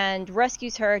is, and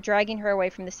rescues her, dragging her away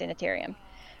from the sanitarium.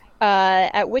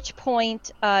 At which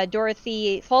point,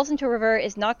 Dorothy falls into a river,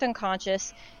 is knocked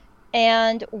unconscious,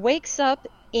 and wakes up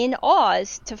in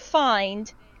Oz to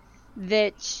find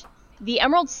that the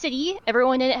Emerald City,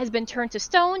 everyone in it has been turned to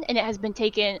stone, and it has been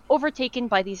overtaken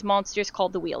by these monsters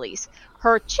called the Wheelies.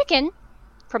 Her chicken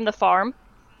from the farm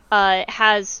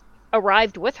has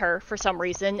arrived with her for some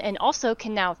reason, and also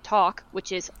can now talk,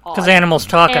 which is odd. Because animals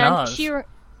talk in And Oz.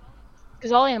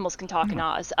 Because all animals can talk in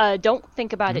Oz. Don't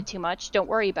think about it too much. Don't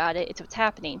worry about it. It's what's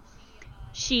happening.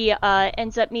 She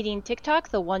ends up meeting TikTok,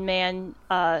 the one-man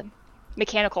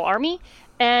mechanical army,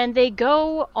 and they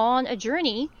go on a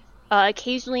journey,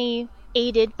 occasionally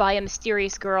aided by a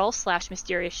mysterious girl /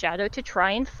 mysterious shadow, to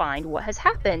try and find what has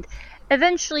happened.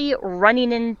 Eventually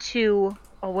running into,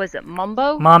 was it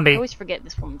Mumbo? Mombi. I always forget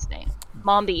this woman's name.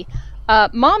 Mombi.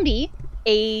 Mombi,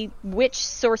 a witch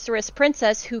sorceress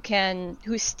princess who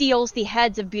steals the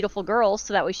heads of beautiful girls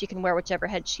so that way she can wear whichever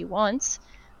head she wants.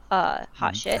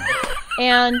 Hot shit.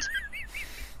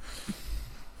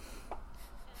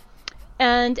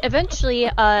 And eventually,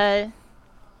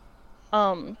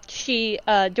 Dorothy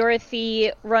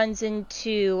runs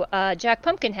into Jack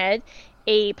Pumpkinhead,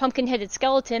 a pumpkin-headed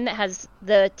skeleton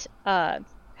that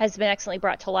has been accidentally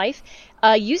brought to life.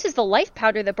 Uses the life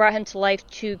powder that brought him to life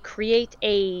to create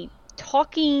a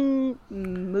talking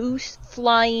moose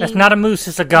flying. It's not a moose;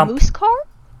 it's a gump. Moose car.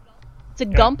 It's a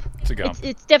gump. It's a gump.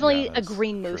 It's definitely a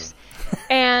green moose,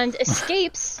 and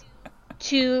escapes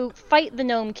to fight the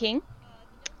Gnome King.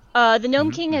 The Gnome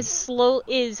King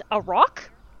is a rock,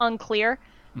 unclear,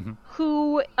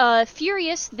 who,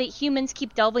 furious that humans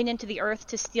keep delving into the earth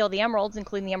to steal the emeralds,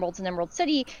 including the emeralds in Emerald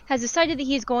City, has decided that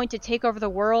he is going to take over the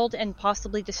world and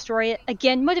possibly destroy it.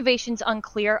 Again, motivations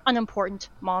unclear, unimportant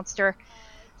monster.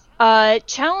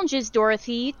 Challenges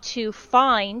Dorothy to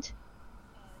find,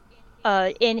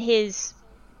 in his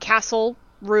castle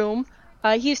room,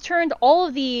 he's turned all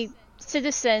of the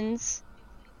citizens,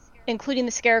 including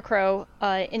the Scarecrow,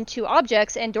 into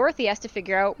objects, and Dorothy has to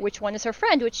figure out which one is her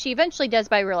friend, which she eventually does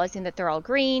by realizing that they're all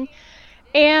green.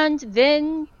 And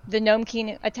then the Gnome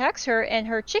King attacks her, and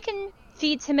her chicken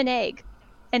feeds him an egg,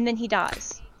 and then he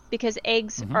dies. Because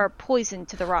eggs are poison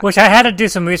to the rock. Which I had to do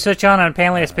some research on, and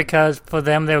apparently it's because for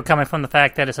them they were coming from the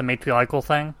fact that it's a matriarchal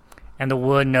thing, and there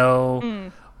were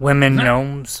no women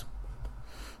gnomes.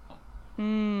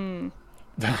 Right,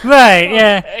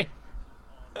 yeah.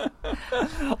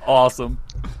 Awesome.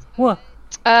 What?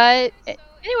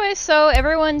 Anyway, so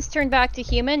everyone's turned back to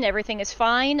human. Everything is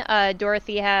fine.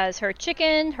 Dorothy has her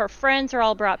chicken. Her friends are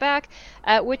all brought back.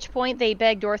 At which point they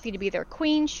beg Dorothy to be their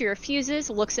queen. She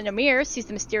refuses, looks in a mirror, sees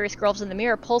the mysterious girls in the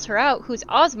mirror, pulls her out, who's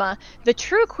Ozma, the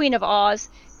true Queen of Oz.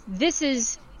 This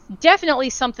is definitely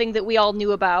something that we all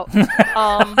knew about.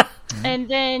 And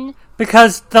then...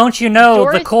 Because, don't you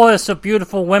know, the chorus of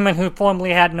beautiful women who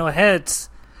formerly had no heads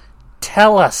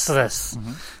tell us this.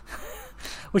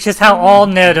 Which is how all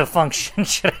narrative function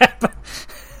should happen.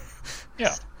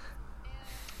 Yeah.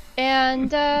 And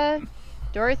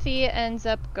Dorothy ends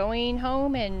up going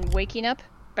home and waking up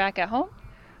back at home,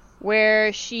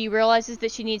 where she realizes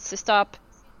that she needs to stop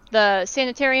the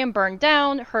sanitarium burned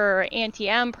down. Her Auntie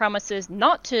M promises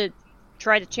not to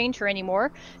try to change her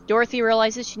anymore. Dorothy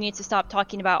realizes she needs to stop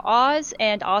talking about Oz,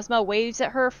 and Ozma waves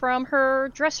at her from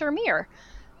her dresser mirror.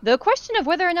 The question of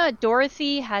whether or not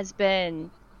Dorothy has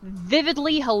been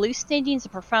vividly hallucinating as a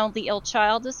profoundly ill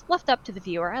child is left up to the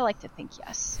viewer. I like to think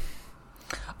yes.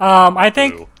 I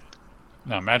think...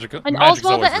 No, magic. And magic's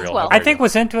Oswald always ends real. well. I think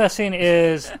what's interesting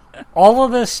is all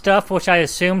of this stuff, which I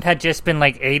assumed had just been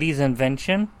like 80s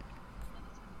invention,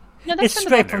 No, that's it's from the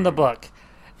straight book. from the book.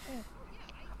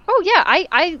 Oh yeah,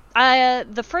 I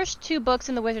the first two books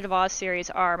in the Wizard of Oz series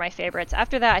are my favorites.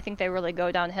 After that, I think they really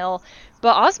go downhill.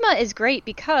 But Ozma is great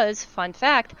because, fun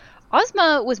fact,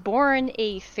 Ozma was born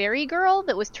a fairy girl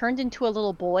that was turned into a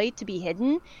little boy to be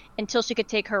hidden until she could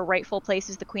take her rightful place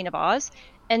as the Queen of Oz.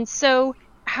 And so,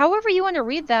 however you want to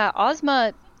read that,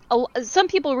 Ozma, some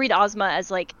people read Ozma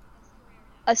as like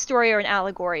a story or an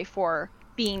allegory for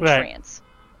being trans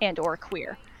and or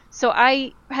queer. So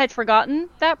I had forgotten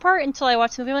that part until I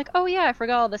watched the movie. I'm like, oh yeah, I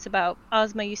forgot all this about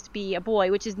Ozma used to be a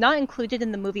boy, which is not included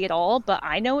in the movie at all, but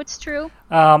I know it's true.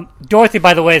 Dorothy,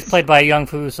 by the way, is played by a young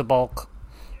Fairuza Balk.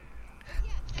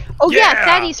 Oh yeah,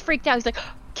 Thaddeus freaked out. He's like,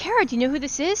 Kara, do you know who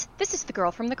this is? This is the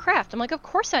girl from The Craft. I'm like, of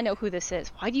course I know who this is.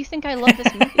 Why do you think I love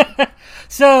this movie?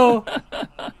 So...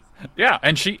 Yeah,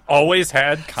 and she always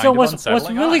had kind so of what's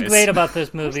unsettling really eyes. great about this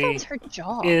That movie was her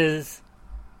job. is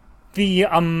the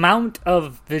amount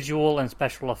of visual and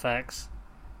special effects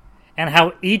and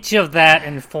how each of that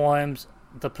informs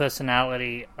the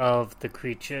personality of the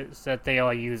creatures that they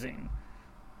are using.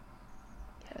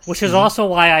 Yes. Which is also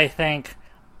why I think,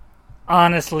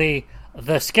 honestly,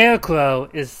 the Scarecrow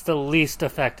is the least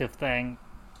effective thing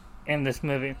in this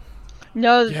movie.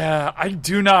 No. Yeah, I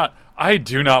do not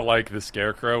like the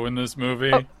Scarecrow in this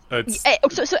movie.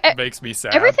 So makes me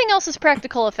sad. Everything else is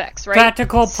practical effects, right?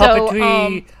 Practical,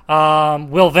 puppetry,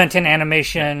 Will Venton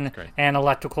animation, and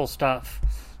electrical stuff.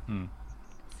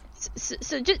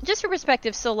 So just for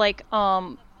perspective, so like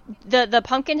the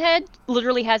pumpkin head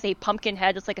literally has a pumpkin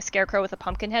head. It's like a scarecrow with a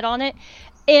pumpkin head on it.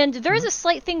 And there's a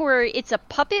slight thing where it's a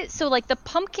puppet, so like the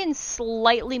pumpkin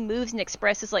slightly moves and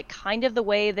expresses like kind of the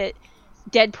way that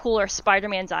Deadpool or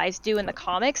Spider-Man's eyes do in the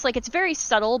comics. Like it's very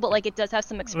subtle, but like it does have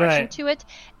some expression to it.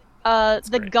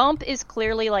 The Gump is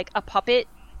clearly like a puppet.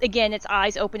 Again, its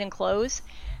eyes open and close.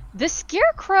 The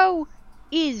Scarecrow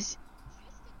is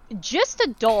just a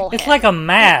doll head. It's like a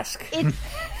mask.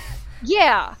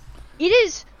 Yeah. It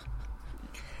is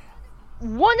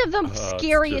one of the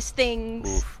scariest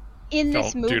things in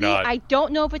this movie. I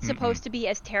don't know if it's supposed to be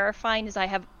as terrifying as I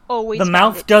have always The found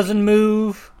mouth it doesn't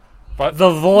move. But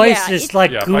the voice is like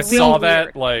goofy. I saw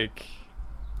that like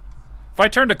If I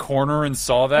turned a corner and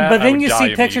saw that, But I then would you die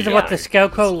see pictures of what the immediately.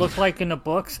 Scarecrow looks like in the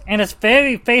books, and it's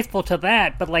very faithful to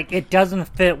that, but like it doesn't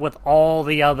fit with all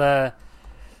the other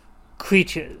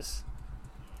creatures.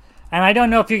 And I don't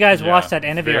know if you guys watched that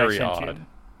interview I very sent odd.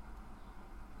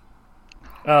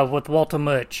 you with Walter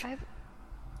Murch,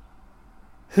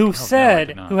 who no, I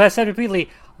did not. has said repeatedly,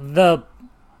 the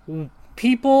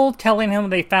people telling him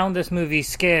they found this movie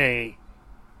scary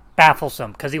baffles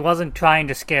him because he wasn't trying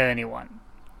to scare anyone.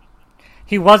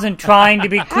 He wasn't trying to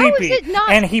be creepy. How is it not?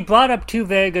 And he brought up two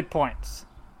very good points.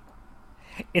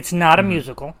 It's not a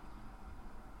musical.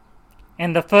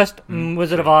 And the first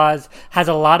Wizard of Oz has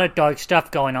a lot of dark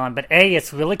stuff going on, but A,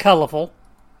 it's really colorful,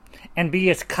 and B,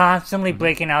 it's constantly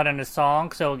breaking out in a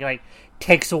song, so it, like,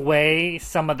 takes away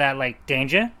some of that, like,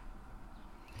 danger.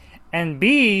 And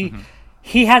B,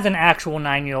 he has an actual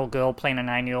 9-year-old girl playing a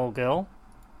 9-year-old girl,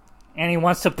 and he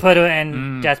wants to put her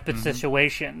in desperate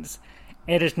situations.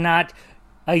 It is not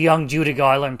a young Judy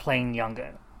Garland playing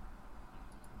younger.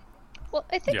 Well,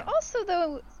 I think also,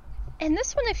 though, in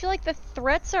this one, I feel like the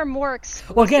threats are more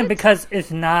explicit. Well, again, because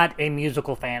it's not a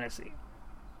musical fantasy.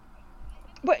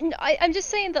 But I'm just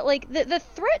saying that, like, the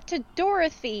threat to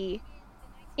Dorothy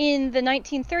in the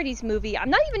 1930s movie,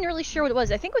 I'm not even really sure what it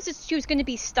was. I think it was just she was going to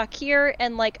be stuck here,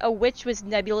 and, like, a witch was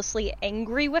nebulously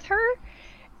angry with her.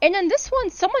 And in this one,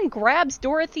 someone grabs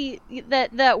Dorothy,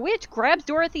 that witch grabs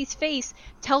Dorothy's face,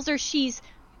 tells her she's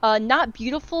not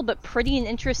beautiful, but pretty in an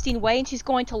interesting way, and she's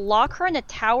going to lock her in a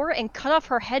tower and cut off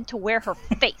her head to wear her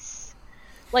face.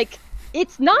 Like,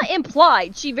 it's not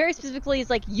implied. She very specifically is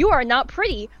like, you are not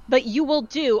pretty, but you will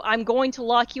do. I'm going to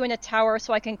lock you in a tower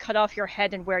so I can cut off your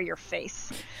head and wear your face.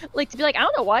 Like, to be like, I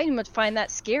don't know why you would find that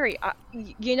scary.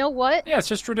 You know what? Yeah, it's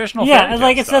just traditional. Yeah, fairy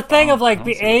like tale it's the stuff. thing of I like don't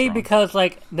the see what's wrong. because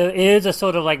like there is a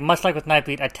sort of like much like with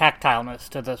Nightbreed a tactileness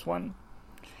to this one.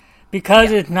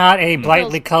 Because it's not a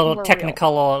brightly feels colored, more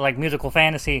technicolor, like musical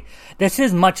fantasy, this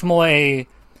is much more a,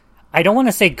 I don't want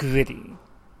to say gritty,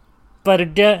 but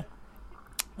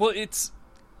Well,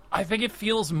 I think it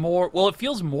feels more. Well, it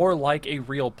feels more like a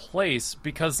real place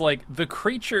because, like, the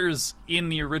creatures in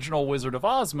the original Wizard of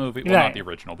Oz movie, well, Right. not the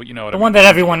original, but you know what the I mean. one that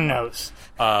everyone knows.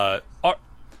 Are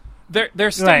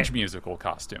they're stage Right. musical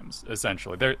costumes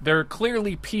essentially. They're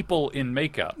clearly people in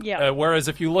makeup. Yeah. Whereas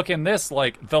if you look in this,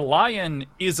 like, the lion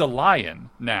is a lion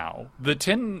now. The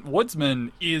Tin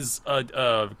Woodsman is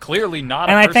clearly not.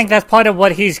 And a I person. think that's part of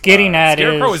what he's getting at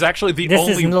Scarecrow is actually the this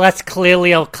only. is less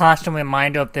clearly a constant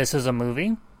reminder of this is a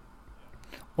movie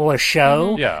or a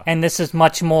show, Yeah. and this is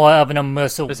much more of an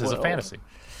immersive This is a world. fantasy.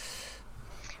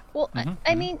 Well,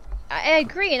 I mean, I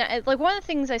agree. And, like, one of the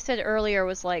things I said earlier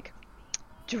was, like,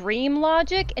 dream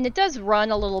logic, and it does run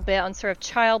a little bit on sort of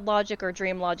child logic or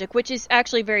dream logic, which is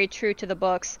actually very true to the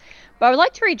books. But I would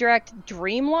like to redirect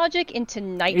dream logic into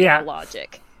nightmare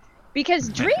logic. Because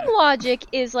dream logic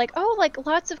is like, oh, like,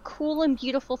 lots of cool and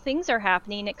beautiful things are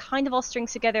happening. It kind of all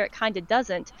strings together, it kind of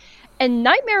doesn't. And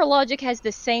nightmare logic has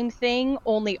the same thing,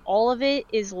 only all of it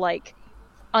is, like,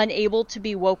 unable to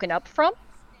be woken up from.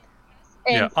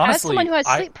 And Yeah, as honestly, someone who has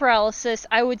sleep paralysis,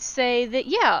 I would say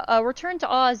that, Return to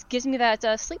Oz gives me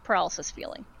that sleep paralysis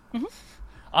feeling.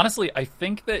 Honestly, I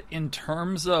think that in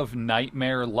terms of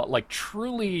nightmare, like,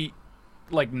 truly,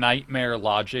 like, nightmare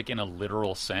logic in a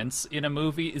literal sense in a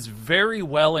movie is very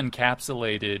well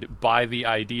encapsulated by the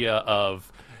idea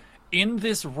of, in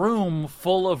this room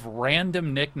full of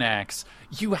random knickknacks,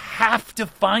 you have to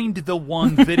find the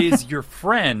one that is your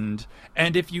friend,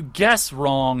 and if you guess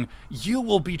wrong, you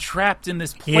will be trapped in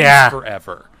this place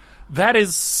forever. That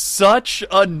is such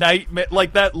a nightmare.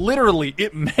 Like, that literally,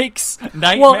 it makes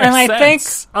nightmare Well, and I think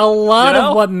sense. a lot You know?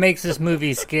 of what makes this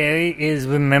movie scary is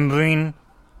remembering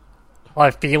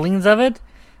our feelings of it.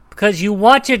 Because you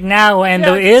watch it now, and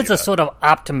Yeah, there I can is see a that. sort of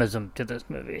optimism to this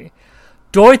movie.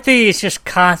 Dorothy is just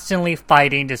constantly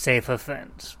fighting to save her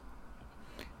friends.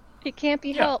 It can't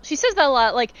be helped. She says that a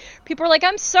lot. Like, people are like,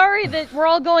 I'm sorry that we're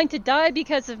all going to die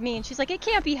because of me. And she's like, it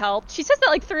can't be helped. She says that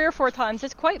like 3 or 4 times.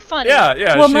 It's quite funny. Yeah.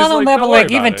 Well, she's not only that, "Don't but worry like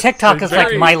about even it." TikTok It's is like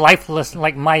very- my lifeless,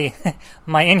 like my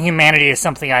inhumanity is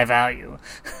something I value.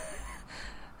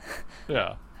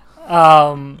 Yeah.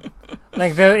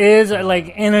 Like there is like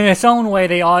in its own way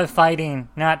they are fighting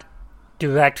not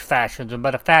direct fascism,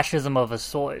 but a fascism of a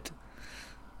sort.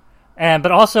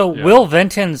 But also Will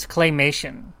Vinton's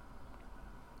claymation.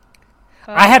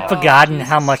 I had forgotten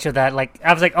how much of that. Like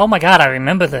I was like, oh my god, I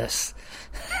remember this.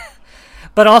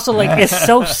 But also, like, it's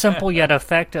so simple yet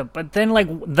effective. But then, like,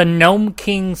 the Gnome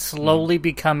King slowly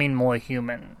becoming more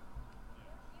human.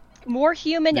 More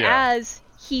human Yeah. as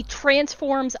he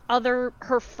transforms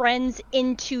her friends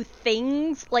into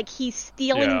things, like he's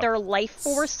stealing their life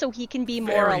force so he can be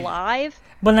more alive.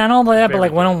 But not only that, but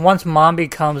like once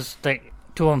Mombi comes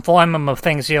to inform him of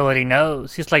things he already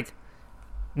knows, he's like,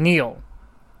 Neil,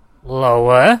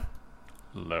 lower.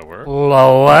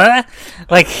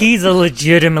 Like, he's a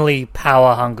legitimately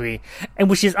power hungry, and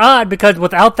which is odd because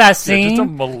without that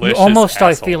scene, you almost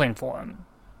start feeling for him.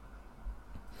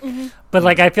 Mm-hmm. But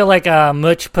like, I feel like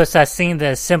Much puts that scene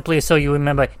there simply so you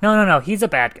remember. No, he's a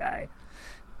bad guy.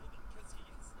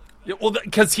 Yeah, well,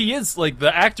 because he is, like,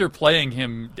 the actor playing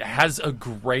him has a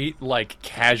great, like,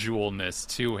 casualness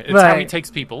to it. It's how he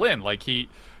takes people in. Like,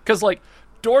 because, like,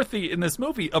 Dorothy in this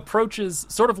movie approaches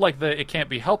sort of like the it can't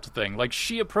be helped thing. Like,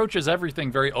 she approaches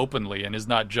everything very openly and is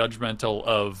not judgmental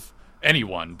of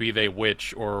anyone, be they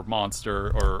witch or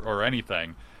monster or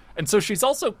anything. And so she's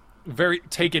also very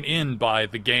taken in by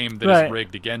the game that is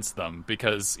rigged against them,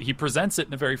 because he presents it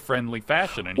in a very friendly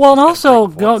fashion. And well, and also,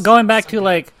 going back to,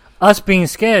 like, us being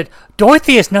scared,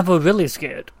 Dorothy is never really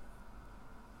scared.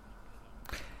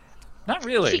 Not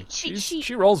really.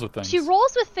 She rolls with things. She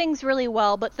rolls with things really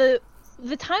well, but the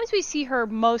times we see her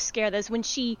most scared is when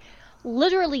she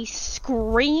literally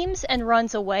screams and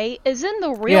runs away is in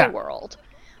the real world.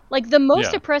 Like, the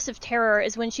most oppressive terror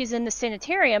is when she's in the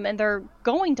sanitarium and they're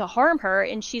going to harm her,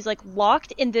 and she's, like,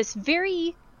 locked in this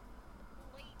very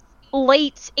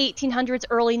late 1800s,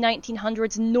 early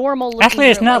 1900s normal looking Actually,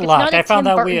 it's room. not like, locked. It's not I found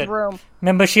that weird. Room.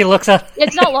 Remember, she looks out.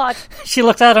 It's not locked. She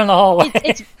looks out in the hallway.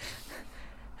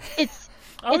 It's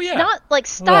not, like,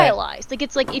 stylized. Like,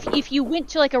 it's like if you went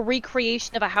to, like, a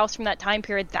recreation of a house from that time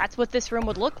period, that's what this room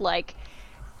would look like.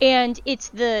 And it's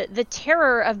the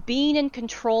terror of being in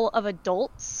control of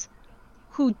adults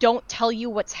who don't tell you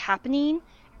what's happening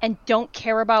and don't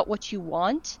care about what you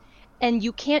want, and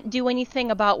you can't do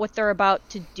anything about what they're about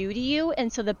to do to you,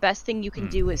 and so the best thing you can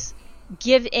do is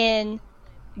give in,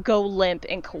 go limp,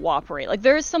 and cooperate. Like,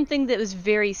 there is something that was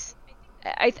very...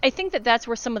 I think that's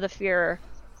where some of the fear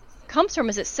comes from,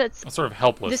 is it sets... A sort of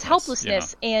helplessness. This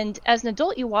helplessness, and as an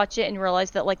adult you watch it and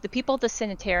realize that, like, the people at the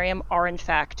sanitarium are in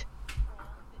fact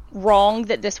wrong,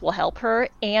 that this will help her,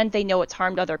 and they know it's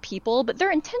harmed other people, but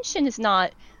their intention is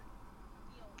not,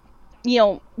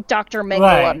 Dr.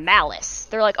 Mengele malice.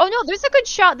 They're like, oh no, there's a good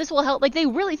shot, this will help. Like, they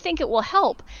really think it will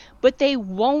help, but they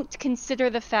won't consider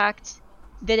the fact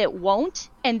that it won't,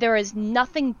 and there is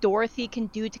nothing Dorothy can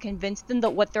do to convince them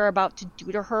that what they're about to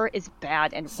do to her is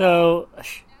bad and wrong.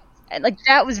 And, like,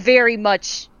 that was very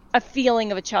much a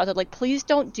feeling of a childhood, like, please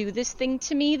don't do this thing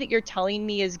to me that you're telling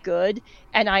me is good,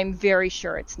 and I'm very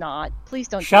sure it's not. Please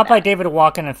don't Shot do that. by David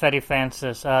Walken and Freddie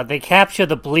Francis. They capture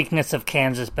the bleakness of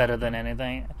Kansas better than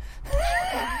anything.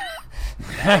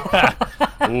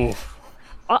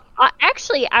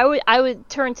 Actually, I would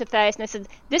turn to Thaddeus and I said,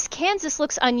 this Kansas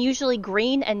looks unusually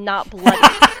green and not bloody.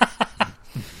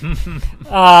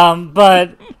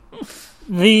 But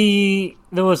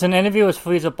there was an interview with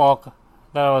Frieza Bulk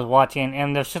that I was watching,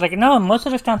 and she's like, no, most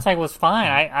of the stunts was fine.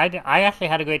 I actually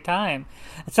had a great time.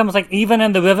 And someone's like, even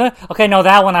in the river? Okay, no,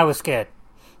 that one I was scared.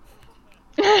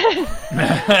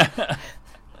 Because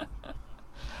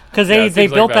they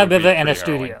built that river in a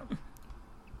studio.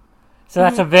 So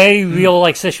that's a very real,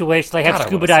 like, situation. They have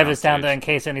scuba divers down there in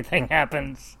case anything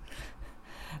happens.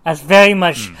 That's very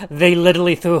much, they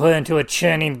literally threw her into a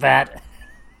churning vat.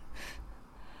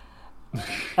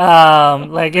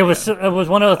 Like, it was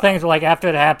one of the things where, like, after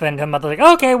it happened, her mother was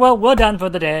like, okay, well, we're done for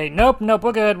the day. Nope,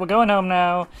 we're good. We're going home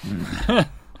now.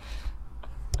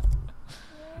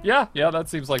 Yeah, that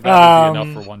seems like that would be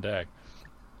enough for one day.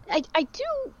 I do...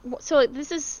 So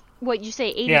this is, what you say,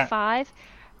 85? Yeah.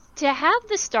 To have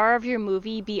the star of your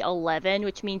movie be 11,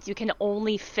 which means you can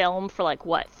only film for, like,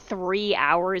 3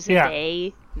 hours a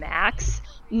day max,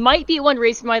 might be one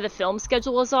reason why the film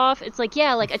schedule is off. It's like,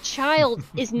 a child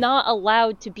is not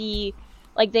allowed to be...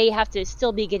 Like, they have to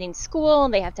still be getting school,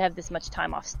 and they have to have this much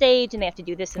time off stage, and they have to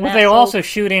do this and that. They were also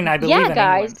shooting, I believe, in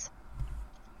guys.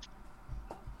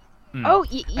 England. Oh,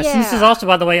 yeah. This is also,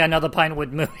 by the way, another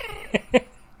Pinewood movie.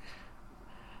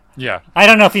 Yeah. I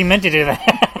don't know if he meant to do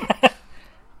that.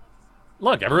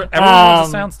 Look, everyone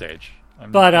wants a soundstage.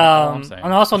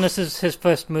 And also, this is his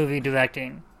first movie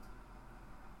directing.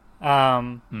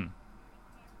 They're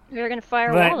gonna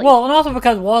fire Wally. Well, and also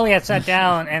because Wally had sat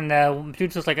down, and the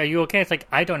dude's just like, "Are you okay?" It's like,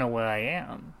 I don't know where I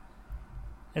am.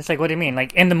 It's like, what do you mean?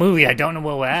 Like, in the movie, I don't know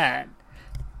where we're at.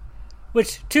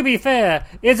 Which, to be fair,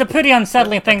 is a pretty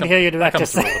unsettling thing to hear your director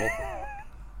say.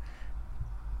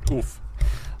 Oof.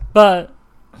 But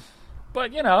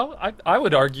I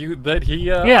would argue that he.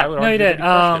 He did.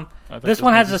 This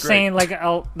one has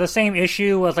the same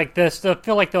issue as like this. I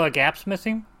feel like there are gaps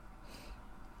missing.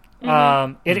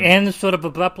 It ends sort of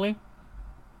abruptly.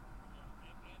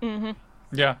 Mm-hmm.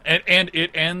 Yeah, and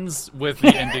it ends with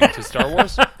the ending to Star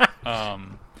Wars.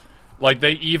 Like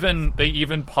they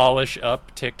even polish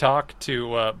up TikTok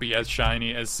to be as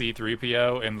shiny as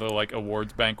C-3PO in the like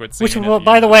awards banquet scene. Which, well,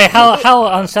 by the way, how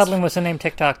unsettling was the name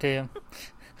TikTok to you?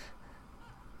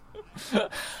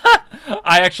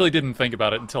 I actually didn't think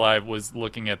about it until I was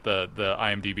looking at the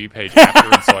IMDb page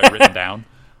after, and so I written down,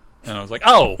 and I was like,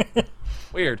 oh,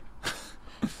 weird.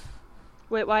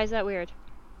 Wait, why is that weird?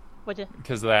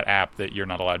 Because of that app that you're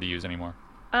not allowed to use anymore.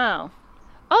 Oh,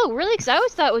 really? Because I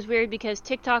always thought it was weird because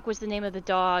TikTok was the name of the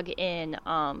dog in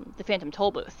the Phantom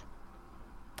Toll Booth.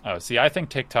 Oh, see, I think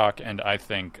TikTok, and I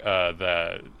think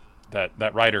that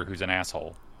writer who's an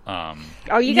asshole. Oh,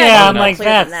 you guys yeah, are I'm like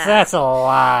that's a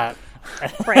lot.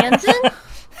 Franzen?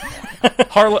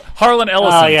 Harlan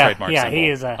Ellison yeah, trademark yeah, symbol. he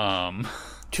is a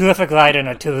terrific writer and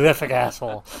a terrific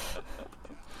asshole.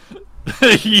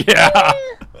 Yeah.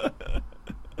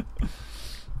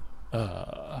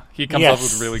 He comes up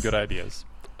with really good ideas.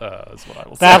 Is what I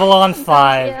will say. Babylon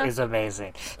 5 is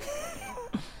amazing.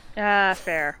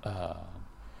 Fair.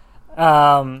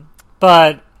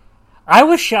 But I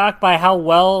was shocked by how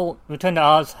well Return to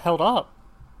Oz held up.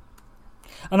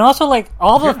 And also, like,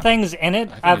 all the things in it,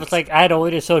 I was like, I had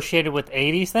already associated with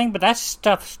 80s thing, but that's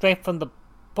stuff straight from the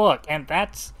book, and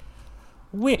that's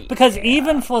weird. Because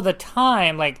even for the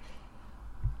time, like,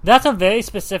 that's a very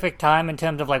specific time in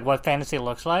terms of, like, what fantasy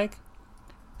looks like.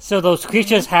 So those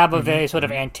creatures have a very sort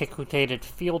of antiquated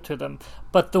feel to them.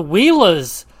 But the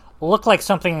Wheelers look like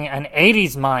something an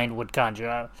 80s mind would conjure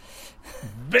up.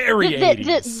 Very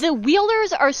 80s. The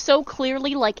Wheelers are so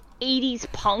clearly, like, 80s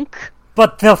punk.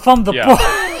 But they're from the book.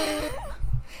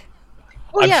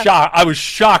 Shocked. I was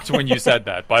shocked when you said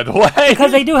that, by the way.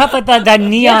 Because they do have like that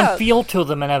neon feel to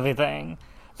them and everything.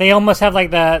 They almost have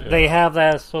like that. Yeah. They have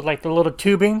that sort of like the little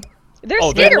tubing. They're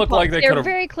skater punks. Like they're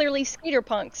very clearly skater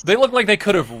punks. They look like they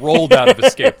could have rolled out of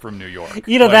Escape from New York.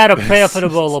 Either like, that or Prayer for the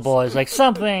Roller Boys, like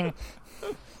something.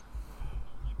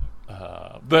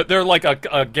 But they're like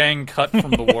a gang cut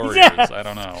from the Warriors. I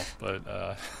don't know,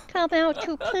 but. Come out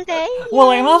to play.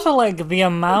 Well, and also like the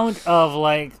amount of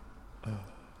like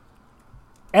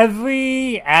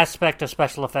every aspect of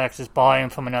special effects is borrowing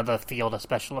from another field of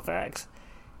special effects,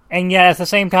 and yet at the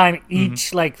same time,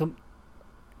 each like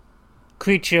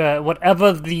creature,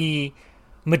 whatever the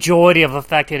majority of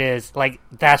effect it is, like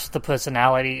that's the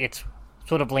personality it's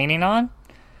sort of leaning on.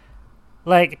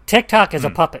 Like TikTok is a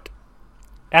puppet.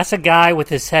 That's a guy with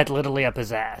his head literally up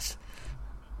his ass.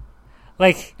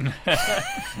 Like,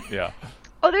 yeah.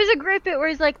 Oh, there's a great bit where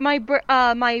he's like, you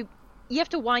have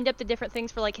to wind up the different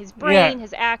things for like his brain,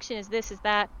 his action, his this, his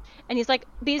that, and he's like,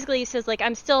 basically he says like,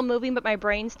 I'm still moving, but my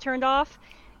brain's turned off,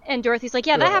 and Dorothy's like,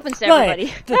 yeah, that happens to everybody.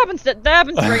 Right. That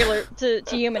happens regular to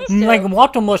humans too. Like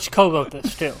Walter Mush co-wrote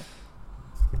this too.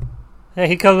 Yeah,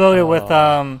 he co-wrote it with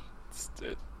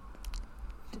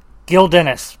Gil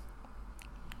Dennis.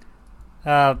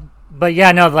 But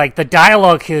yeah, no, like the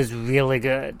dialogue here is really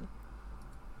good.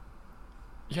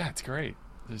 Yeah, it's great.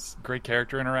 There's great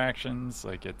character interactions.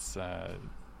 Like it's, I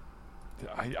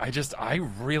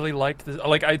really liked this.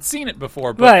 Like I'd seen it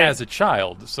before, but as a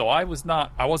child, so I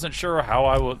wasn't sure how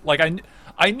I would. Like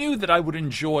I knew that I would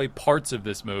enjoy parts of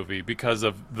this movie because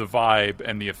of the vibe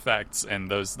and the effects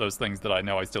and those things that I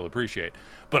know I still appreciate.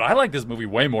 But I like this movie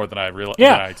way more than I than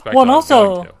I expected. Well, and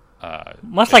also,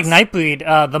 much like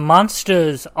Nightbreed, the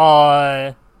monsters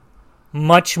are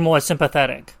much more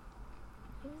sympathetic.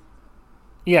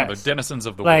 Yes. The denizens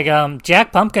of the world. Like,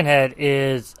 Jack Pumpkinhead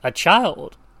is a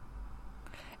child.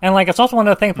 And, like, it's also one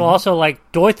of the things where also,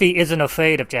 like, Dorothy isn't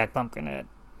afraid of Jack Pumpkinhead.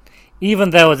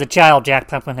 Even though, as a child, Jack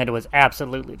Pumpkinhead was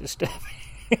absolutely disturbing.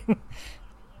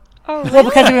 Oh, really? Well,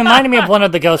 because he reminded me of one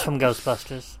of the ghosts from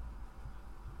Ghostbusters.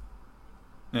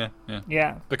 Yeah.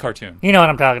 The cartoon. You know what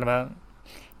I'm talking about.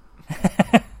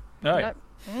 Oh, yeah.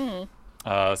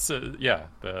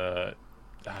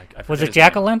 Was it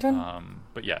Jack-o'-lantern?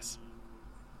 But yes.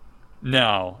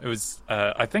 No, it was.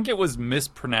 I think it was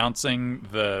mispronouncing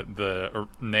the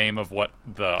name of what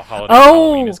the holiday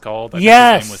Halloween is called. I think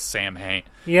his name was Sam Hain.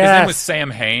 Yes. His name was Sam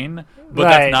Hain, but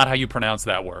that's not how you pronounce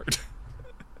that word.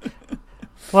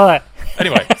 Well,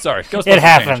 anyway, sorry. It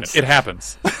happens. It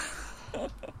happens.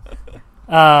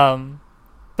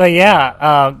 But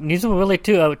yeah, these were really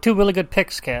two really good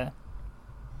picks, Kat.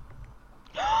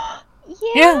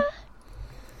 Yeah.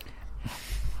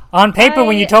 On paper,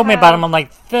 when you told me about them, I'm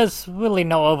like, there's really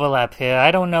no overlap here.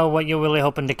 I don't know what you're really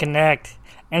hoping to connect.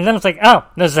 And then it's like, oh,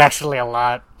 there's actually a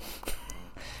lot.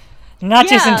 Not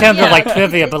just in terms of, like,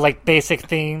 trivia, but, like, basic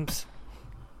themes.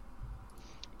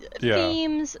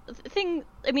 themes,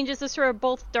 just the sort of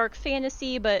both dark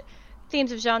fantasy, but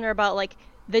themes of genre about like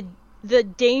the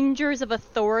dangers of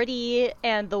authority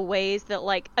and the ways that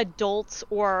like adults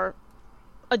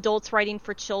writing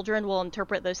for children will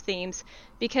interpret those themes.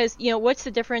 Because what's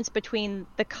the difference between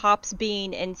the cops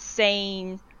being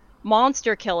insane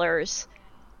monster killers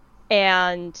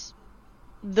and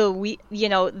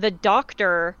the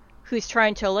doctor who's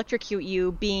trying to electrocute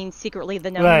you being secretly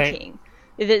the Gnome King?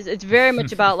 It's very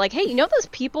much about like, hey, those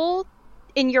people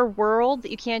in your world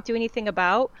that you can't do anything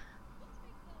about?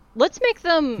 Let's make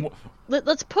them.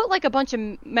 Let's put like a bunch of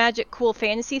magic, cool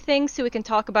fantasy things so we can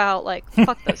talk about like,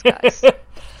 fuck those guys,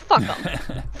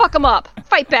 fuck them up,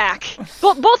 fight back.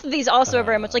 Both of these also are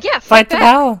very much like, yeah, fight back. The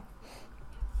power.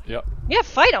 Yep. Yeah,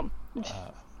 fight them.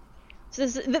 So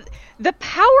the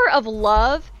power of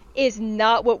love is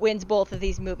not what wins both of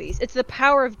these movies. It's the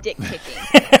power of dick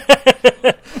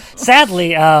kicking. Sadly,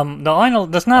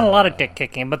 there's not a lot of dick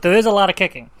kicking, but there is a lot of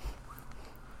kicking.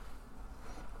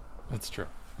 That's true.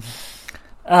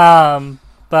 But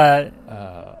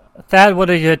Thad, what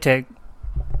is your take?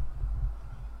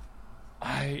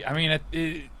 I mean,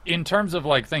 in terms of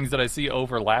like things that I see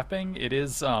overlapping, it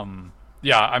is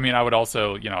yeah. I mean, I would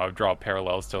also I would draw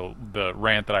parallels to the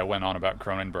rant that I went on about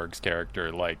Cronenberg's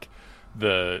character, like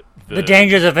the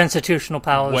dangers of institutional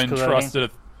power when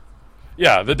trusted.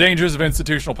 Yeah, the dangers of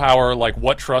institutional power, like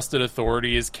what trusted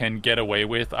authorities can get away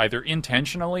with, either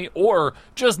intentionally or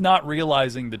just not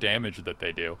realizing the damage that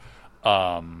they do,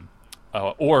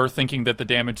 or thinking that the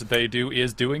damage that they do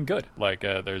is doing good. Like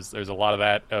there's a lot of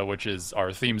that, which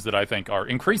are themes that I think are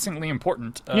increasingly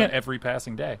important every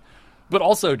passing day. But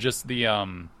also just the, I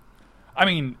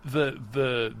mean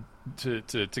to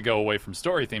go away from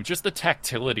story themes, just the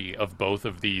tactility of both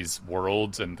of these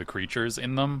worlds and the creatures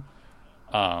in them.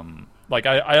 Like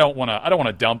I don't want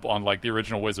to dump on like the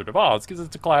original Wizard of Oz because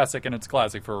it's a classic and it's a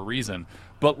classic for a reason.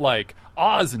 But like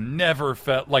Oz never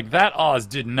felt like that. Oz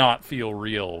did not feel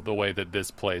real the way that this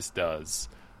place does,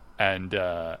 and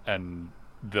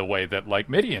the way that like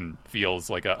Midian feels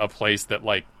like a place that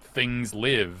like things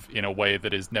live in a way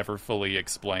that is never fully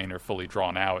explained or fully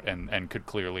drawn out and could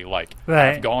clearly like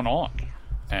have gone on.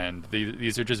 And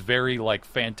these are just very like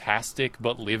fantastic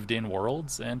but lived-in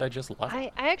worlds, and I just love it.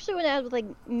 I actually want to add with like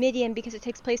Midian because it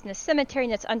takes place in a cemetery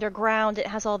and it's underground. It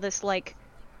has all this sort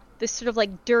of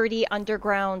like dirty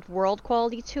underground world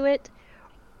quality to it.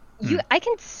 I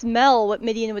can smell what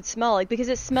Midian would smell like because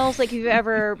it smells like you've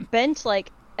ever been to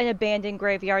like an abandoned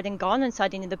graveyard and gone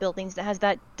inside any of the buildings that has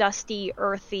that dusty,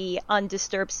 earthy,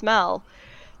 undisturbed smell.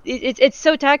 It's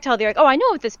so tactile. They're like, oh, I know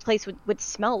what this place would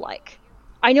smell like.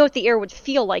 I know what the air would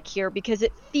feel like here because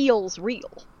it feels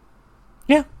real.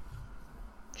 Yeah.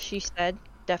 She said,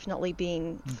 definitely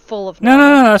being full of no,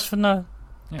 that's for no.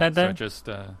 Yeah, so just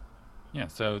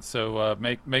so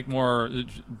make more,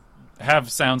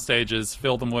 have sound stages,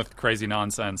 fill them with crazy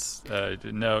nonsense.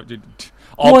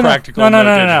 All practical,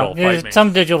 no digital.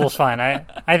 Some digital's fine.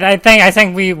 I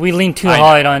think we lean too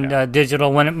hard on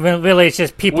digital when really it's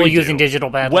just people using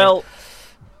digital badly. Well.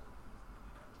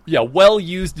 Yeah,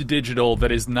 well-used digital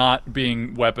that is not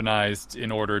being weaponized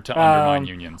in order to undermine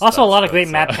unions. Also, a lot of great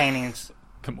matte paintings.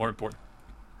 More important.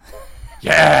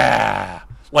 Yeah!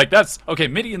 Like, that's... Okay,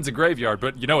 Midian's a graveyard,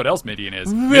 but you know what else Midian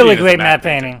is? Really Midian great matte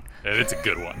painting. It's a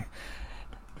good one.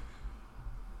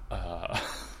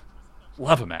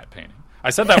 Love a matte painting. I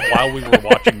said that while we were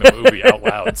watching the movie out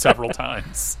loud several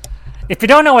times. If you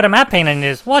don't know what a matte painting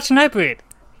is, watch Nightbreed.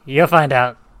 You'll find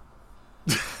out.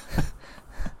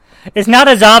 It's not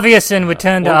as obvious in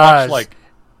Return to Oz.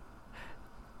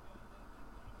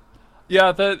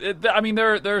 I mean,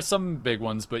 there are some big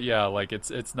ones, but yeah, like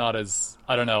it's not as,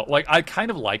 I don't know. Like I kind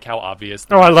of like how obvious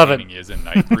the painting is in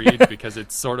Nightbreed because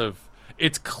it's sort of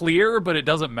it's clear, but it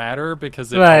doesn't matter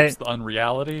because it helps the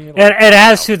unreality. Like, it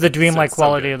adds to the dreamlike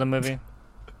quality of the movie.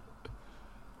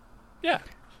 Yeah.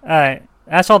 All right,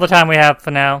 that's all the time we have for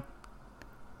now.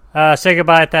 Say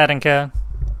goodbye, Thad and Kara.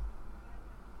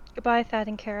 Goodbye, Thad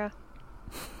and Kara.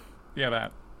 Yeah,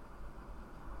 that.